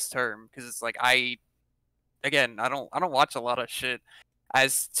generous term because it's like I don't watch a lot of shit.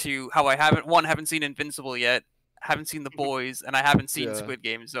 As to how I haven't seen Invincible yet, haven't seen The Boys, and I haven't seen Yeah. Squid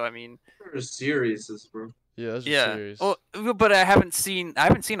Game. So I mean, There are series, bro. Yeah, that's a Yeah. series. Well, but I haven't seen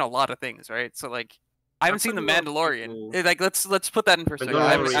a lot of things, right? So like, I haven't I've seen The seen a lot of Mandalorian. people- Like, let's put that in perspective.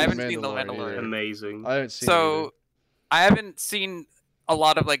 I haven't Mandalorian. seen The Mandalorian Mandalorian. either. Amazing. I haven't seen it either. So I haven't seen a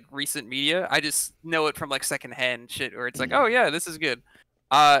lot of like recent media. I just know it from like secondhand shit, where it's like, oh yeah, this is good.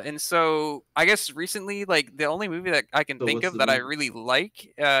 And so I guess recently, like the only movie that I can So think what's of the that I name? really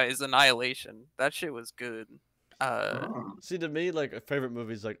like is Annihilation. That shit was good. See, to me, like a favorite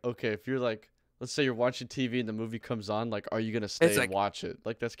movie is like, okay, if you're like, let's say you're watching TV and the movie comes on, like, are you gonna stay like- and watch it?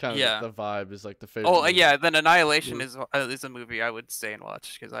 Like that's kind of Yeah. like the vibe is like the favorite. Oh movie. yeah, then Annihilation is a movie I would stay and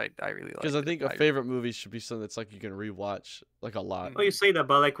watch because I really like. Because I think a favorite movie should be something that's like you can rewatch like a lot. Oh, you say that,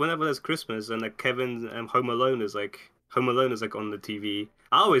 but like whenever there's Christmas and like Kevin Home Alone is like on the TV,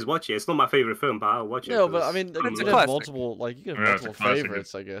 I always watch it. It's not my favorite film, but I'll watch it. No, 'cause but I it's mean, Home you can Alone. have multiple, like you can have Yeah, it's a multiple classic.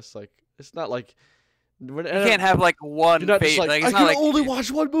 favorites. I guess like it's not like You can't have like one You're not just favorite. like, Like, it's I not can like only watch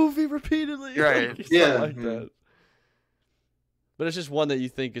one movie repeatedly. Right. Like, it's Yeah. not like that. But it's just one that you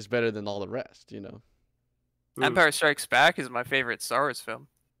think is better than all the rest, you know. Empire Strikes Back is my favorite Star Wars film.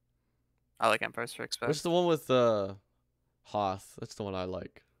 I like Empire Strikes Back. What's the one with Hoth? That's the one I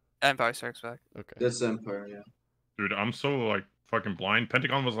like. Empire Strikes Back. Okay. That's Empire, yeah. Dude, I'm so like fucking blind.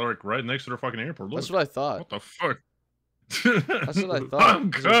 Pentagon was like right next to the fucking airport. Look. That's what I thought. What the fuck? That's what I thought. I'm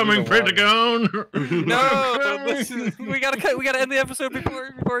Because it'd be coming, the water. Pentagon. No, we gotta end the episode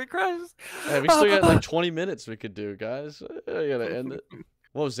before he crashes. Hey, we still got like 20 minutes we could do, guys. I gotta end it.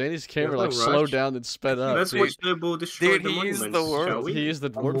 Whoa, Zanny's camera no like slowed rush. down and sped up. Let's dude. watch Snowball destroy Dude, the he used monuments, the word. shall we? He used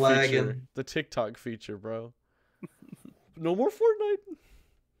the I'm word feature, lagging. the TikTok feature, bro. No more Fortnite.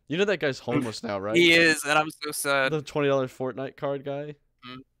 You know that guy's homeless now, right? He is, and I'm so sad. The $20 Fortnite card guy.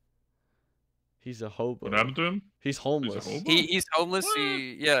 Mhm. He's a hobo. What happened to him? He's homeless hobo? He's homeless.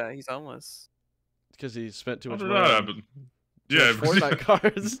 He's homeless. because he spent too How much did money. that on happen? too Yeah, much Fortnite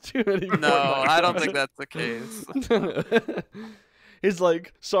cards. Too many. No, Fortnite I don't cards. think that's the case. He's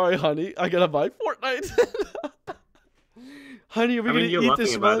like, sorry, honey, I gotta buy Fortnite. Honey, are we I mean, gonna you're eat laughing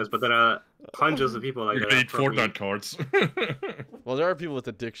this about month? this, but there are hundreds of people like you that. can are eat probably- Fortnite cards. Well, there are people with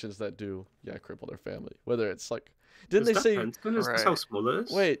addictions that do, cripple their family. Whether it's like, didn't Is they say? that Pentagon? Is this Right. how small it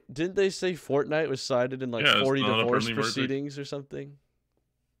is? Wait, didn't they say Fortnite was cited in like Yeah, it's 40 not a divorce friendly birthday. proceedings or something?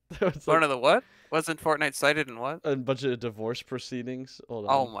 There was One like of the what? Wasn't Fortnite cited in what? a bunch of divorce proceedings. Hold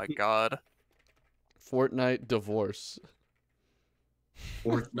on. Oh my god. Fortnite divorce.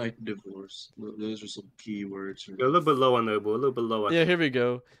 Fortnite divorce. Those are some key words. You're a little bit lower, Noble. A little bit lower. Yeah, here we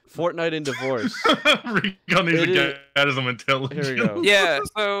go. Fortnite and divorce. Recon needs It to is- get some intelligence. Here we go. Yeah.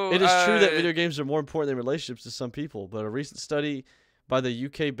 So It is true that video games are more important than relationships to some people, but a recent study by the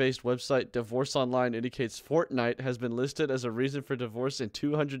UK-based website Divorce Online indicates Fortnite has been listed as a reason for divorce in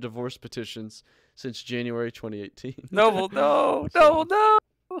 200 divorce petitions since January 2018. Noble, no.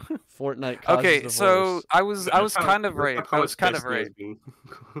 Fortnite causes Okay, divorce. so I was kind of right. That's how I was its kind of destiny has right.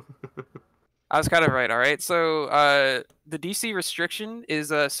 been. I was kind of right. All right. So the DC restriction is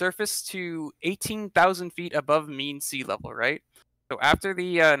surface to 18,000 feet above mean sea level. Right. So after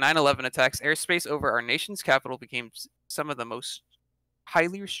the 9/11 attacks, airspace over our nation's capital became some of the most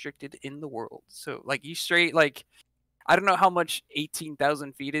highly restricted in the world. So like you straight like, I don't know how much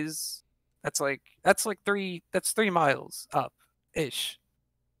 18,000 feet is. That's like 3 miles up ish.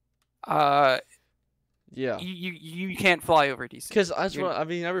 yeah. You can't fly over DC. Because that's You're- what I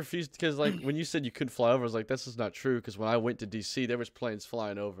mean. I refused because like when you said you couldn't fly over, I was like, that's just not true. Because when I went to DC, there was planes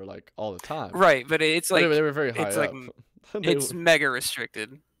flying over like all the time. Right, but it's But like they were very high it's up. like They it's were- mega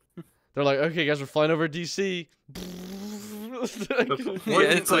restricted. They're like, okay, guys, we're flying over DC. What Yeah,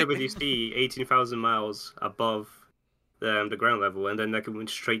 if it's you like- you see 18,000 miles above the ground level, and then they can went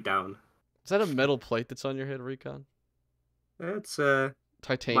straight down? Is that a metal plate that's on your head, Recon? It's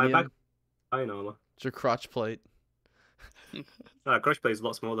Titanium. back- I know. It's your crotch plate. Crush plate is a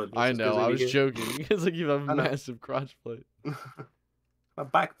lot smaller. It's I just know. I was here. joking. It's like you have a I know. massive crotch plate. My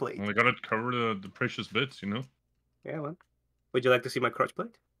back plate. Well, they gotta cover the precious bits, you know. Yeah, man. Would you like to see my crotch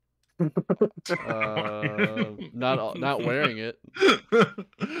plate? Not wearing it.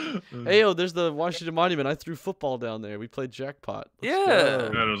 Hey, yo, there's the Washington Monument. I threw football down there. We played jackpot. Let's Yeah. go.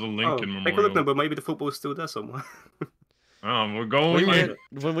 Yeah, there's a Lincoln Take a look Memorial. now, but maybe the football's still there somewhere. We're going.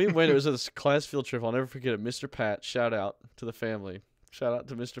 When we went, it was a class field trip. I'll never forget it. Mr. Pat, shout out to the family. Shout out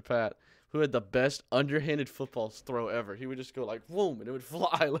to Mr. Pat, who had the best underhanded football throw ever. He would just go like, boom, and it would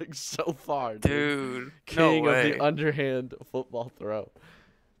fly like so far. Dude, King no of way. the underhand football throw.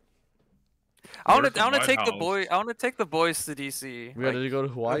 I want Where's to the White take the House? boy. I want to take the boys to DC. We got to go to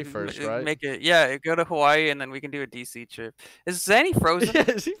Hawaii first, right? Make it, yeah. Go to Hawaii and then we can do a DC trip. Is Zanny frozen?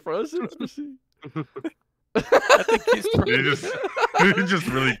 Yeah, is he frozen? Let me see. I think he's He just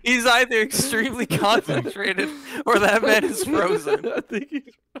really. He's either extremely concentrated or that man is frozen. I think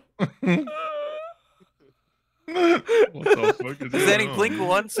he's. What the fuck is Zanny, going on? blink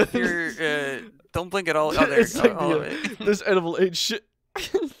once if you're. Don't blink at all. Oh, there It's you go. like All the, of it. this edible ate shit.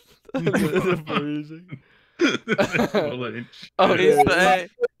 The freezing. Oh, He's yeah.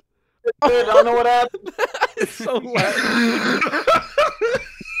 I don't know what happened. It's so laggy.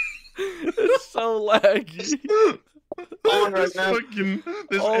 It's so laggy. On right This now. fucking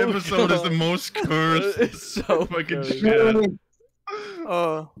this Oh, episode is God. the most cursed. It's so fucking good. shit.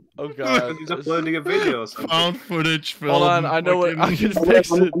 Oh. Oh god. He's uploading a video or something. Found footage. Film, Hold on, I know what I can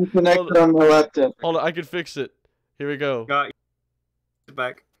fix it. I'm connected on my laptop. Hold on, I can fix it. Here we go. Got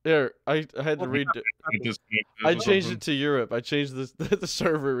back. Here, I had to read it. I changed it to Europe. I changed the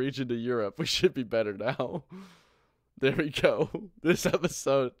server region to Europe. We should be better now. There we go. This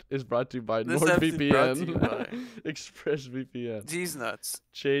episode is brought to you by This episode is brought to you by- NordVPN. ExpressVPN. Geez nuts.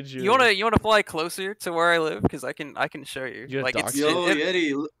 Change your. You wanna fly closer to where I live? Because I can show you. You Like got it's Yo, it-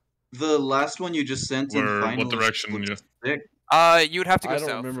 Yeti, the last one you just sent in Where, finals. what direction? was Yeah. sick. you would have to go I don't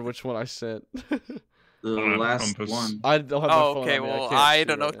south. remember which one I sent. The I don't have last compass. one. I don't have my Oh, phone okay. on me. Well, can't I see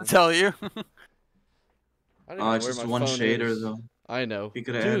don't know right what to now. tell you. I don't even Oh, know it's where just my one phone shader is. though. I know. You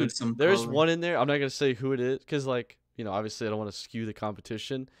could have Dude, added some there's color. one in there. I'm not gonna say who it is, cause like obviously I don't want to skew the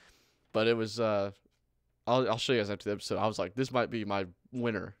competition, but it was I'll show you guys after the episode. I was like, this might be my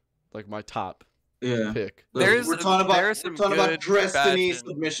winner, like my top Yeah. pick. Look, There's- we're talking there's about some good Destiny fashion.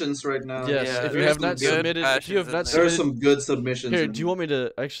 submissions right now. Yes, Yeah, if you there's have some not good submitted, if you have fashions not in There there. are submitted, some good submissions. here, in do you want me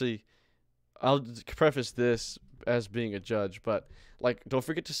to actually? I'll preface this as being a judge, but like, don't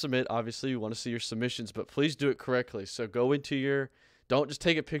forget to submit. Obviously, we want to see your submissions, but please do it correctly. So go into your, don't just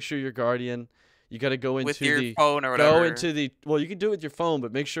take a picture of your Guardian. You got to go into With your the phone or whatever. Go into the well, you can do it with your phone,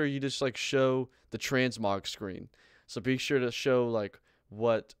 but make sure you just like show the transmog screen. So be sure to show like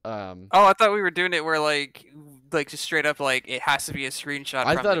what. Oh, I thought we were doing it where like just straight up like it has to be a screenshot.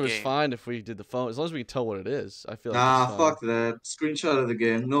 I from thought the it was game. fine if we did the phone, as long as we can tell what it is. I feel like Nah, it's fine. fuck that. Screenshot of the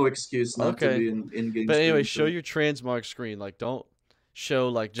game. No excuse not to Okay. be in-game. But anyway, show screenshot. your transmog screen. Like, don't show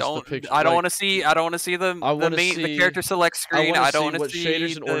like just Don't the picture. I don't like, want to see. I don't want to see the I wanna the see- character select screen. wanna I don't see want what to see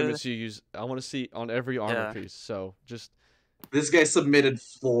shaders and the- ornaments you use. I want to see on every armor Yeah. piece. So just This guy submitted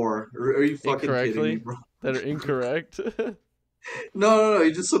 4. Are you fucking kidding incorrectly me, bro? that are incorrect. No,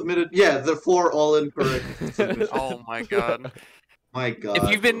 he just submitted. Yeah, the 4 all incorrect. Oh my god. My god.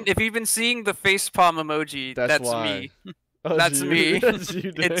 If you've been seeing the facepalm emoji, that's why. me. Oh, That's you. me. That's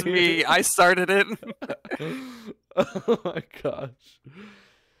you, It's Dane. me. I started it. Oh my gosh.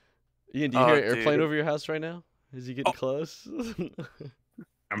 Ian, do you Oh, hear an airplane dude. over your house right now? Is he getting close?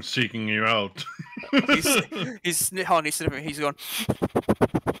 I'm seeking you out. He's hold on, he's sniffing. He's going.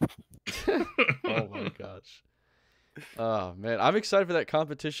 Oh my gosh. Oh man, I'm excited for that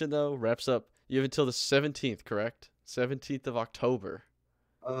competition though. Wraps up. You have until the 17th, correct? 17th of October.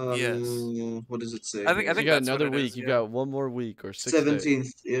 Yes. What does it say? I think So you got that's what another it week. is, You yeah. got one more week or 6 days.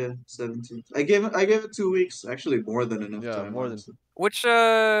 17th. Yeah, 17th. I gave it 2 weeks. Actually, more than enough Yeah, time. more than- honestly. Which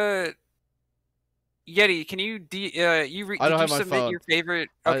Yeti, can you I did don't you have my submit phone. your favorite?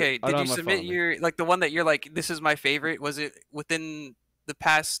 I Okay, don't did have you my submit phone. your like the one that you're like this is my favorite? Was it within the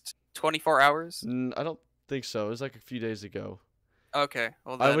past 24 hours? I don't think so. It was like a few days ago. Okay,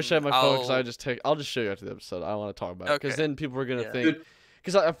 well I wish I had then my phone because I'll- I'll just show you after the episode. I don't want to talk about it because Okay. then people are gonna Yeah. think.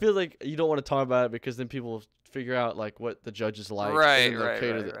 Because I feel like you don't want to talk about it because then people will figure out like what the judges like. Right, and then they'll right,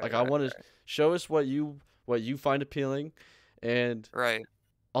 cater right, the- right, Like I right, want to show us what you find appealing, and Right.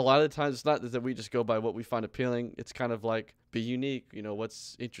 a lot of the times it's not that we just go by what we find appealing. It's kind of like be unique. You know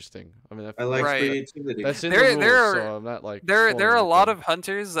what's interesting. I mean, I like Right. creativity. That's in There- the rules, there are- so I'm not like There spoiling are a lot anything. of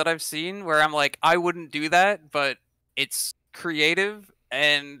hunters that I've seen where I'm like I wouldn't do that, but it's creative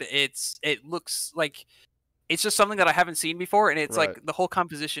and it looks like it's just something that I haven't seen before, and it's like Right. the whole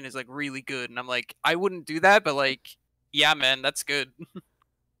composition is like really good, and I'm like I wouldn't do that, but like yeah, man, that's good.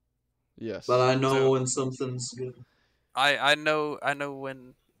 Yes. But I know So- when something's good. I know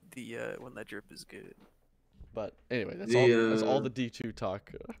when when that drip is good. But anyway, that's The, all. That's all the D2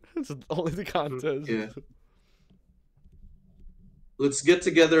 talk. It's only the contest. Yeah. Let's get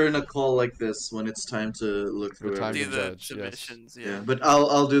together in a call like this when it's time to look through time Do to everything. the judge, yes. submissions, Yeah, yeah. but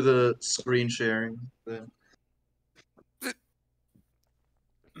I'll do the screen sharing then.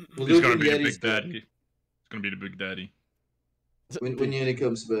 We'll He's do gonna it be when the Yeti's big daddy. He's gonna be the big daddy. When Yeti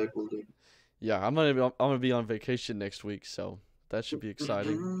comes back, we'll do. Yeah, I'm gonna be on vacation next week, so that should be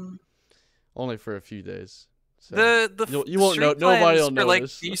exciting. Only for a few days. So. You won't know. street Nobody plans will for, notice. like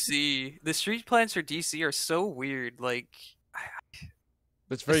DC. The street plans for DC are so weird. Like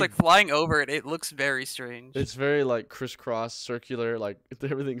It's very It's like flying over it. It looks very strange. It's very like crisscross, circular, like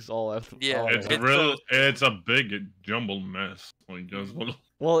everything's all out. Yeah, all It's out. real. It's a big jumbled mess. Like just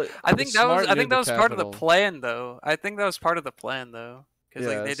Well, I think it's that was smart near part of the capital. plan though. I think that was part of the plan though, because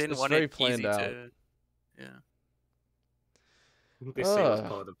Yeah, like they it's- didn't it's want very it planned easy out. to. Yeah. They say it was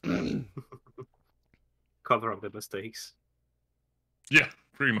part of the plan. Cover up the mistakes. Yeah,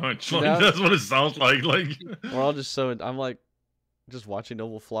 pretty much. Like, Now- that's what it sounds like. Like We're all just so. I'm like, just watching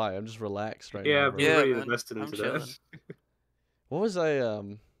Noble fly. I'm just relaxed right Yeah, now. I've bro. been really man, invested I'm into chilling. that. What was I?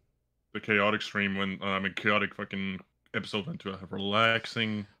 the chaotic stream when chaotic fucking episode went to a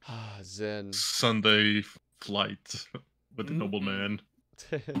relaxing Zen. Sunday flight with the noble man.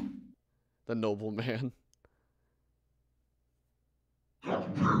 The noble man.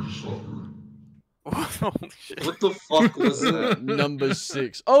 Holy shit. What the fuck was that? Number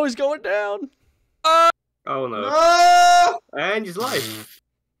 6. Oh, he's going down. Oh no. Ah! And he's live.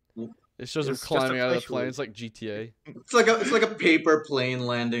 It shows him It's just climbing a out of the visual. plane. It's like GTA. It's like a paper plane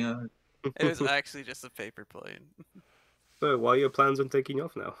landing on it. It was actually just a paper plane. So, what are your plans on taking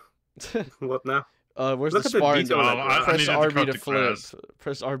off now? What now? Where's Look the at the sparring? detail on that, bro. Press need to RB cut to the flip. class.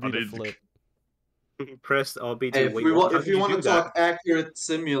 Press I RB to need to- flip. Press RB Hey, to wait. How if did you want do to that? talk accurate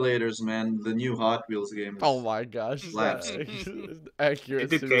simulators, man, the new Hot Wheels game. Is... Oh my gosh. Slaps. Accurate.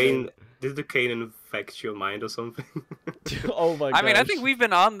 Did the cane infect your mind or something? Oh my gosh. I mean, I think we've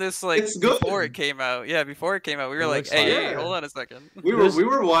been on this like It's good. before it came out. Yeah, before it came out, we were It like, looks "Hey, like hey, it. hold on a second." We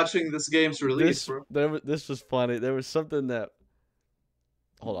were watching this game's release, this, bro. this was funny. There was something that.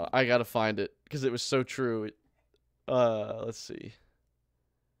 Hold on, I gotta find it because it was so true. Let's see.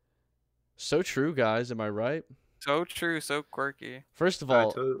 So true, guys. Am I right? So true, so quirky. First of I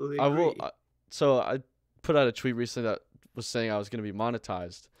all, totally I will. agree. So I put out a tweet recently that was saying I was gonna be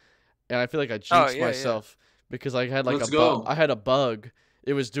monetized, and I feel like I jinxed yeah. myself because I had like Let's a go. I had a bug.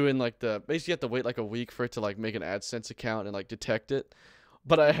 It was doing like basically you have to wait like a week for it to like make an AdSense account and like detect it.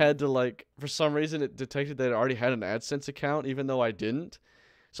 But I had to like for some reason it detected that I already had an AdSense account even though I didn't.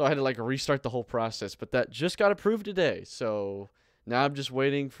 So I had to like restart the whole process. But that just got approved today. So now I'm just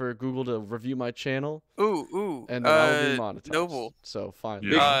waiting for Google to review my channel Ooh. and then I'll be monetized. Noble. So fine.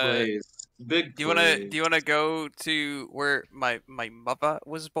 Big Uh, plays. Big. Do you wanna go to where my mother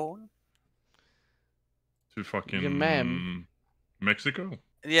was born? To fucking Yeah, ma'am. Mexico.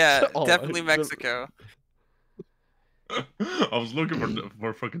 Yeah, Oh, definitely the- Mexico. I was looking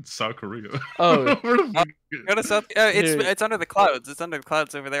for fucking South Korea. Oh. Where the fuck- Go to South. Here. It's under the clouds. It's under the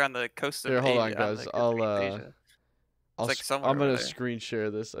clouds over there on the coast of Here, hold on, Asia, guys. the coast I'll of Asia. I'll like sc- somewhere I'm gonna over there. screen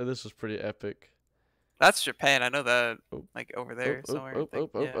share this. This was pretty epic. That's Japan. I know that. Oh. Like over there somewhere. I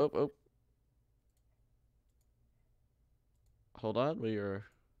think, yeah. Oh. Hold on, we are.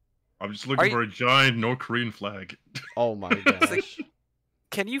 I'm just looking you- for a giant North Korean flag. Oh my gosh.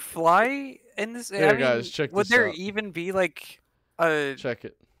 Can you fly in this? Here, I mean, guys, check would this there out. even be like a? Check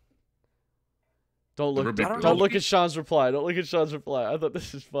it. Don't look. Never been I don't Don't know. look at Sean's reply. Don't look at Sean's reply. I thought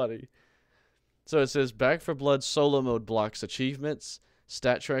this is funny. So it says Back for Blood solo mode blocks achievements,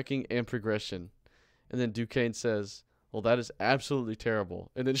 stat tracking, and progression. And then Duquesne says, "Well, that is absolutely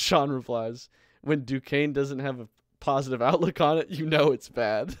terrible." And then Sean replies, "When Duquesne doesn't have a positive outlook on it, you know it's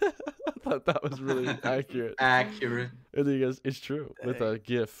bad." I thought that was really accurate. Accurate. And then he goes, "It's true," with a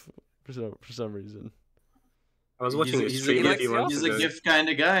GIF for some reason. I was watching He's his a- stream he a few likes months He's ago. a gift kind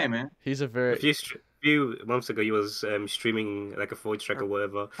of guy, man. He's a A very few months ago, he was streaming like a voice track or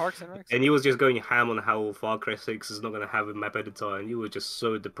whatever, Parks and Recs. and he was just going ham on how Far Cry 6 is not going to have a map editor, and he was just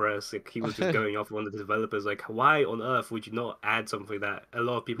so depressed. Like, he was just going off on the developers, like, why on earth would you not add something that a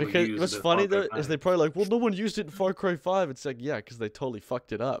lot of people because use? what's in funny Far Cry though is 5? they probably like, well, no one used it in Far Cry 5. It's like, yeah, because they totally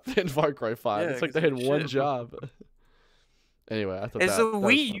fucked it up in Far Cry 5. Yeah, it's like 'cause they had they one shit. job. Anyway, I thought Is that, the that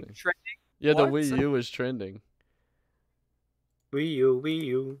was Wii U funny. trending? Yeah, the What? Wii U is trending. Wii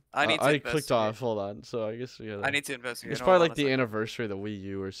U. I need to I clicked investigate. off. Hold on. So I guess we gotta. I need to investigate. It's Hold probably on like a the second. anniversary of the Wii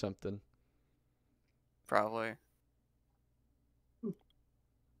U or something. Probably.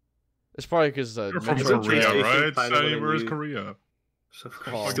 It's probably because You're from It's a Metroid Korea, PlayStation right? final Sonny, and where's you- Korea? So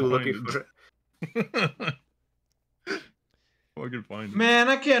Oh, still looking find for it. it. Fucking find it. Man,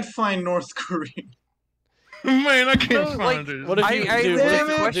 I can't find North Korea. Man, I can't No, like, find it. What if you- I dude, legit what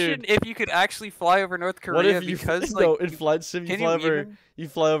if- question dude. if you could actually fly over North Korea What if you because no like in Flight Sim you can fly you over even- you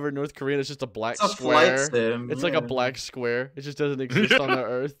fly over North Korea and it's just a black It's a flight square. sim. It's like a yeah. black square. It just doesn't exist on the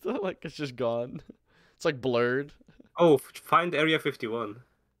Earth. Like it's just gone. It's like blurred. Oh, find Area 51.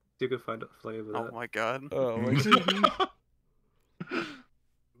 You can find fly over Oh that. my god. Oh my god.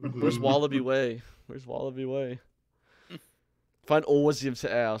 Where's Wallaby Way? Where's Wallaby Way? Find Ozium's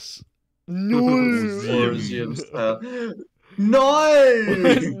house. No. Museum style. No!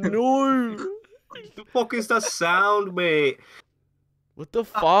 No! What the fuck is that sound, mate? What the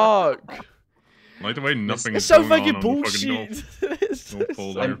fuck? Like the way nothing It is sounds going like on it on the fucking bullshit. North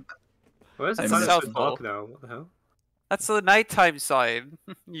Pole there. Where's the I'm planet South so Pole. dark now? What the hell? That's the nighttime side.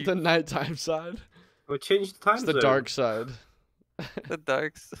 You- The nighttime side. We changed the time It's the zone. dark side. the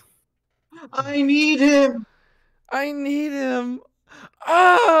darks. I need him! I need him.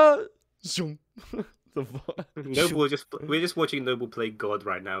 Ah! Zoom. The fuck? Noble we're just watching Noble play God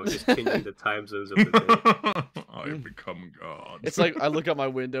right now. We're just changing the time zones of the day. I have become God. It's like I look out my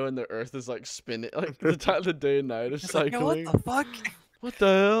window and the Earth is like spinning, like the time, the day and night is It's like, yo, cycling. what the fuck? What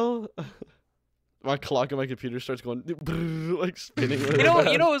the hell? My clock on my computer starts going like spinning. Really You know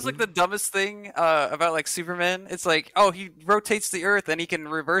fast. what was like the dumbest thing about like Superman? It's like, oh, he rotates the Earth and he can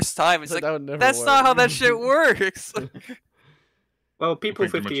reverse time. It's like, That would never that's work. not how that shit works. Well, people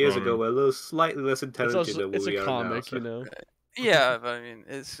Pretty 50 much years wrong. ago were a little slightly less It's, intelligent also, than what it's we a are now. comic, So. you know. Yeah, but I mean,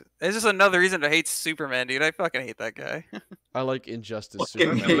 it's just another reason to hate Superman, dude. I fucking hate that guy. I like Injustice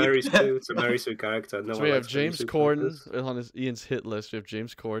Fucking Superman. It's a Mary Sue. It's a Mary Sue character. No So one we have likes Mary James Sue Corden characters. on Ian's hit list. We have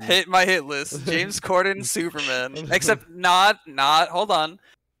James Corden. Hit my hit list: James Corden, Superman. Except not. Hold on,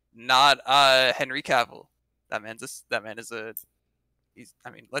 not Henry Cavill. That man is a. He's. I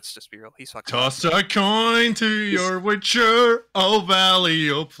mean, let's just be real. He's fucking. Toss a coin to your Witcher, oh Valley,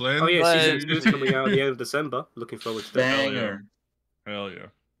 oh Plenty. Oh yeah, But- season 2 is coming out at the end of December. Looking forward to that. Banger. Hell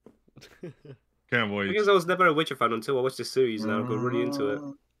yeah. Can't wait. Because I was never a Witcher fan until I watched the series, and I got really into it.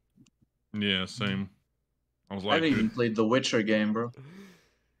 Yeah, same. I was I like, haven't even played the Witcher game, bro.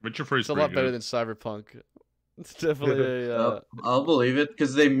 Witcher 3 is It's a lot pretty better good. than Cyberpunk. It's definitely a. I'll believe it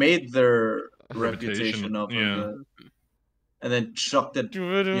because they made their Reputation, reputation up, yeah. and then chucked it,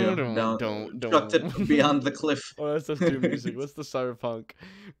 chucked it beyond the cliff. Oh, that's just new music. What's the Cyberpunk?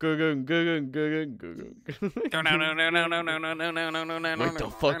 Gugun, gugun, gugun, gugun. No, no, no, no, no, no, no, no, no, no, no, no, no. Wake the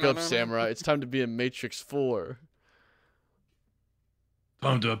fuck up, Samurai. It's time to be in Matrix 4.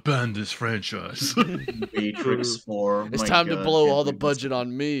 Time to abandon this franchise. Matrix 4. It's my time to God, blow can't all the believe this. budget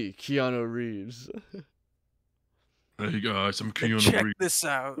on me, Keanu Reeves. Hey guys, I'm Keanu Check Reeves. this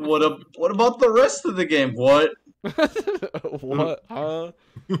out. What about the rest of the game? What? What? Huh?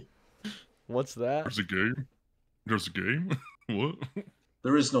 What's that? There's a game? There's a game? What?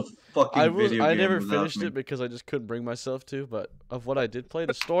 There is no fucking video I game never without finished me. it because I just couldn't bring myself to, but of what I did play,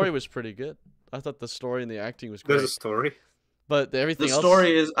 the story was pretty good. I thought the story and the acting was There's great. a story. But everything The else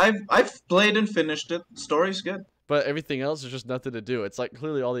story is I've played and finished it. The story's good. but everything else is just nothing to do. It's like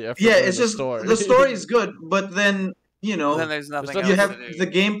clearly all the effort Yeah, went in it's the just story. the story is good, but then you know Then there's nothing nothing else you have to do. the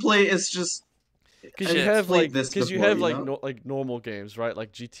gameplay is just Because you Shit. have Played like, this because you before, have you like know? like normal games, right?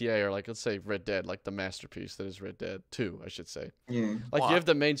 Like GTA or like let's say Red Dead, like the masterpiece that is Red Dead 2, I should say. yeah. Like Wow. you have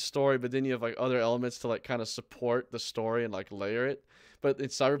the main story, but then you have like other elements to like kind of support the story and like layer it. But in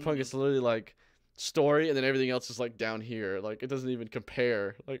Cyberpunk, it's literally like story, and then everything else is like down here. Like it doesn't even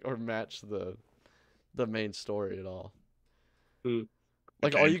compare like or match the main story at all. Hmm.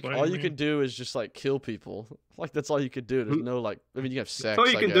 Like gameplay, all you you can do is just like kill people. Like that's all you could do. There's no like I mean you have sex. That's all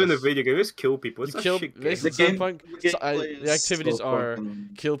you I can do in a guess. video game is kill people. It's You a kill shit game. basically The game- Cyberpunk. the so gameplay the is activities so are fucking-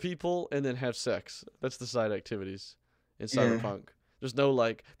 kill people and then have sex. That's the side activities in Yeah. Cyberpunk. There's no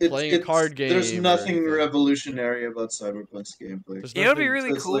like It's- playing a card game. There's or nothing anything. revolutionary about Cyberpunk's gameplay. There's You know what'd be nothing- really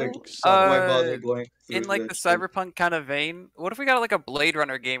It's cool? like, why bother Uh, going in through like the that shit? Cyberpunk kind of vein, what if we got like a Blade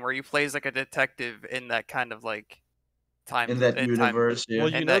Runner game where you play as like a detective in that kind of like time in that time- universe? Yeah.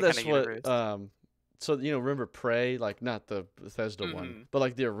 Well, you in know that that's kinda what. universe. So you know, remember Prey? Like not the Bethesda one, Mhm. but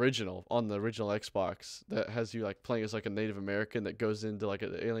like the original on the original Xbox that has you like playing as like a Native American that goes into like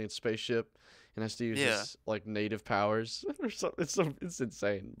an alien spaceship and has to use Yeah. his like native powers or something. It's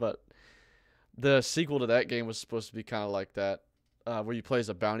insane. But the sequel to that game was supposed to be kind of like that, where you play as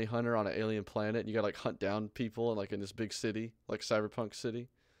a bounty hunter on an alien planet and you gotta like hunt down people and like in this big city, like Cyberpunk City.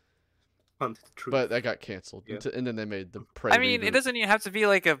 Hunt the truth. But that got canceled, Yeah. and then they made the Prey. I mean, it reboot. doesn't even have to be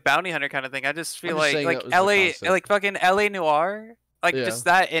like a bounty hunter kind of thing. I just feel I'm just saying like that was the LA, concept. like fucking LA Noir, like Yeah. just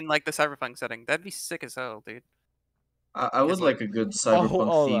that in like the Cyberpunk setting. That'd be sick as hell, dude. I would It's like a good Cyberpunk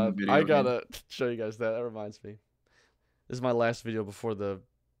hold themed on. video I game. gotta show you guys that. That reminds me. This is my last video before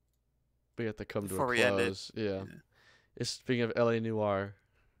we have to come Before to a we end it. close. Yeah. It's speaking of LA Noir.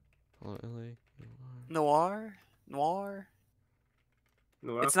 Oh, LA Noir, Noir.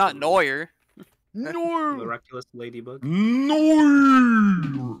 No, It's not Noir. Noir. Miraculous Ladybug.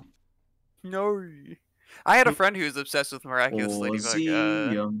 No. No. I had a friend who was obsessed with Miraculous Ladybug.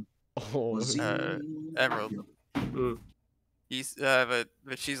 Ozzy, Oh, Emerald. Mm. He's but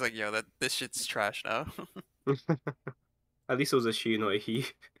she's like, yo, this shit's trash now. At least it was a she, not a he.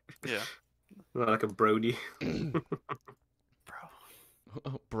 Yeah. Not like a Brody.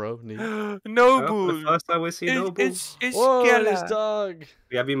 Bro, neat. Noble. The first time we see Noble. It's Whoa, Skella. his dog.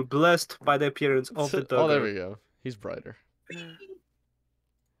 We have been blessed by the appearance of the dog. Oh, there we go. He's brighter.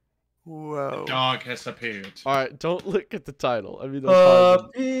 Whoa. Dog has appeared. All right, don't look at the title. I mean,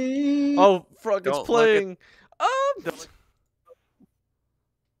 oh, fuck, it's Don't playing.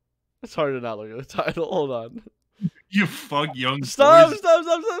 It's hard to not look at the title. Hold on. You fuck young Stop! boys.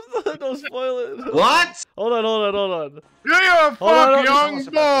 Stop! Don't spoil it. What? Hold on. Yeah, Hold on, fuck young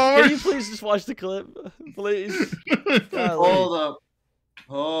Can you boys. please just watch the clip, please? Hold up.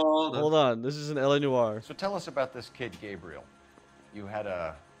 Hold on. This is an LA Noire. So tell us about this kid, Gabriel. You had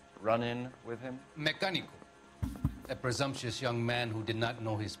a run-in with him? Mecánico, a presumptuous young man who did not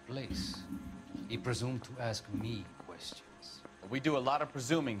know his place. He presumed to ask me questions. We do a lot of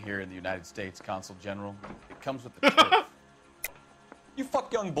presuming here in the United States, Consul General. It comes with the turf. You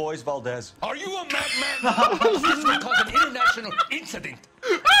fuck young boys, Valdez. Are you a madman? This will cause an international incident.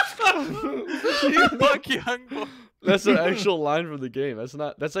 You fuck young boy. That's an actual line from the game.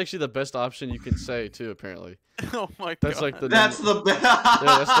 That's actually the best option you can say too. Apparently. Oh my god. That's like the. That's the best.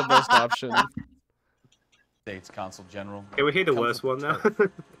 Yeah, that's the best option. States Consul General. Can we hear the worst one now?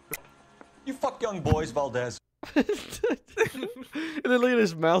 You fuck young boys, Valdez. And then look at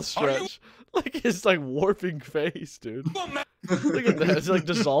his mouth stretch. Like his like warping face, dude. Look at that. It's like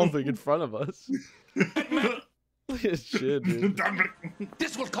dissolving in front of us. Look at his shit, dude.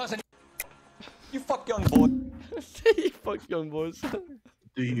 This will cause an. You fuck young boys. You fuck young boys.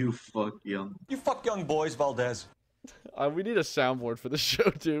 Do you fuck young? You fuck young boys, Valdez. We need a soundboard for the show,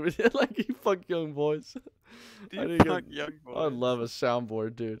 dude. Like you fuck young boys. You fuck young boys. I'd love a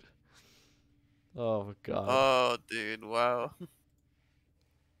soundboard, dude. Oh god. Oh, dude, wow.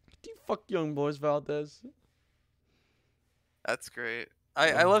 Do you fuck young boys, Valdez? That's great.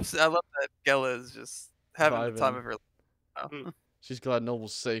 I love that Gela is just having the time Vibing. of her life. now. She's glad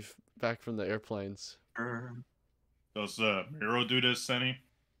Noble's safe back from the airplanes. Does Miro do this, Senny?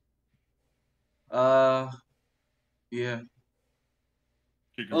 Yeah.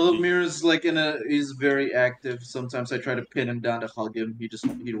 Although Mira's like he's very active. Sometimes I try to pin him down to hug him.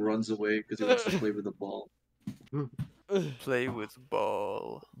 He runs away because he wants to play with the ball. Play with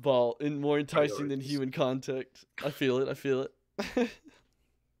ball. Ball, more enticing than human contact. I feel it.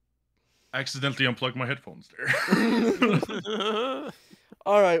 Accidentally unplugged my headphones there.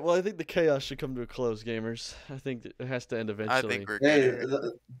 All right, well, I think the chaos should come to a close, gamers. I think it has to end eventually. I think we're Hey,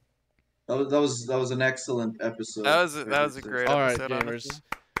 good. that was an excellent episode. That was a great All right, episode. gamers, honestly.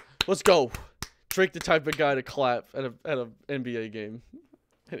 let's go. Drake, the type of guy to clap at a NBA game.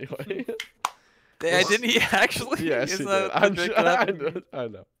 Anyway. Didn't he actually? Yes, Is he that did. the Drake clap? I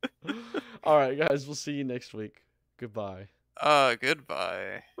know. All right, guys, we'll see you next week. Goodbye.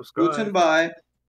 Goodbye. Guten bye.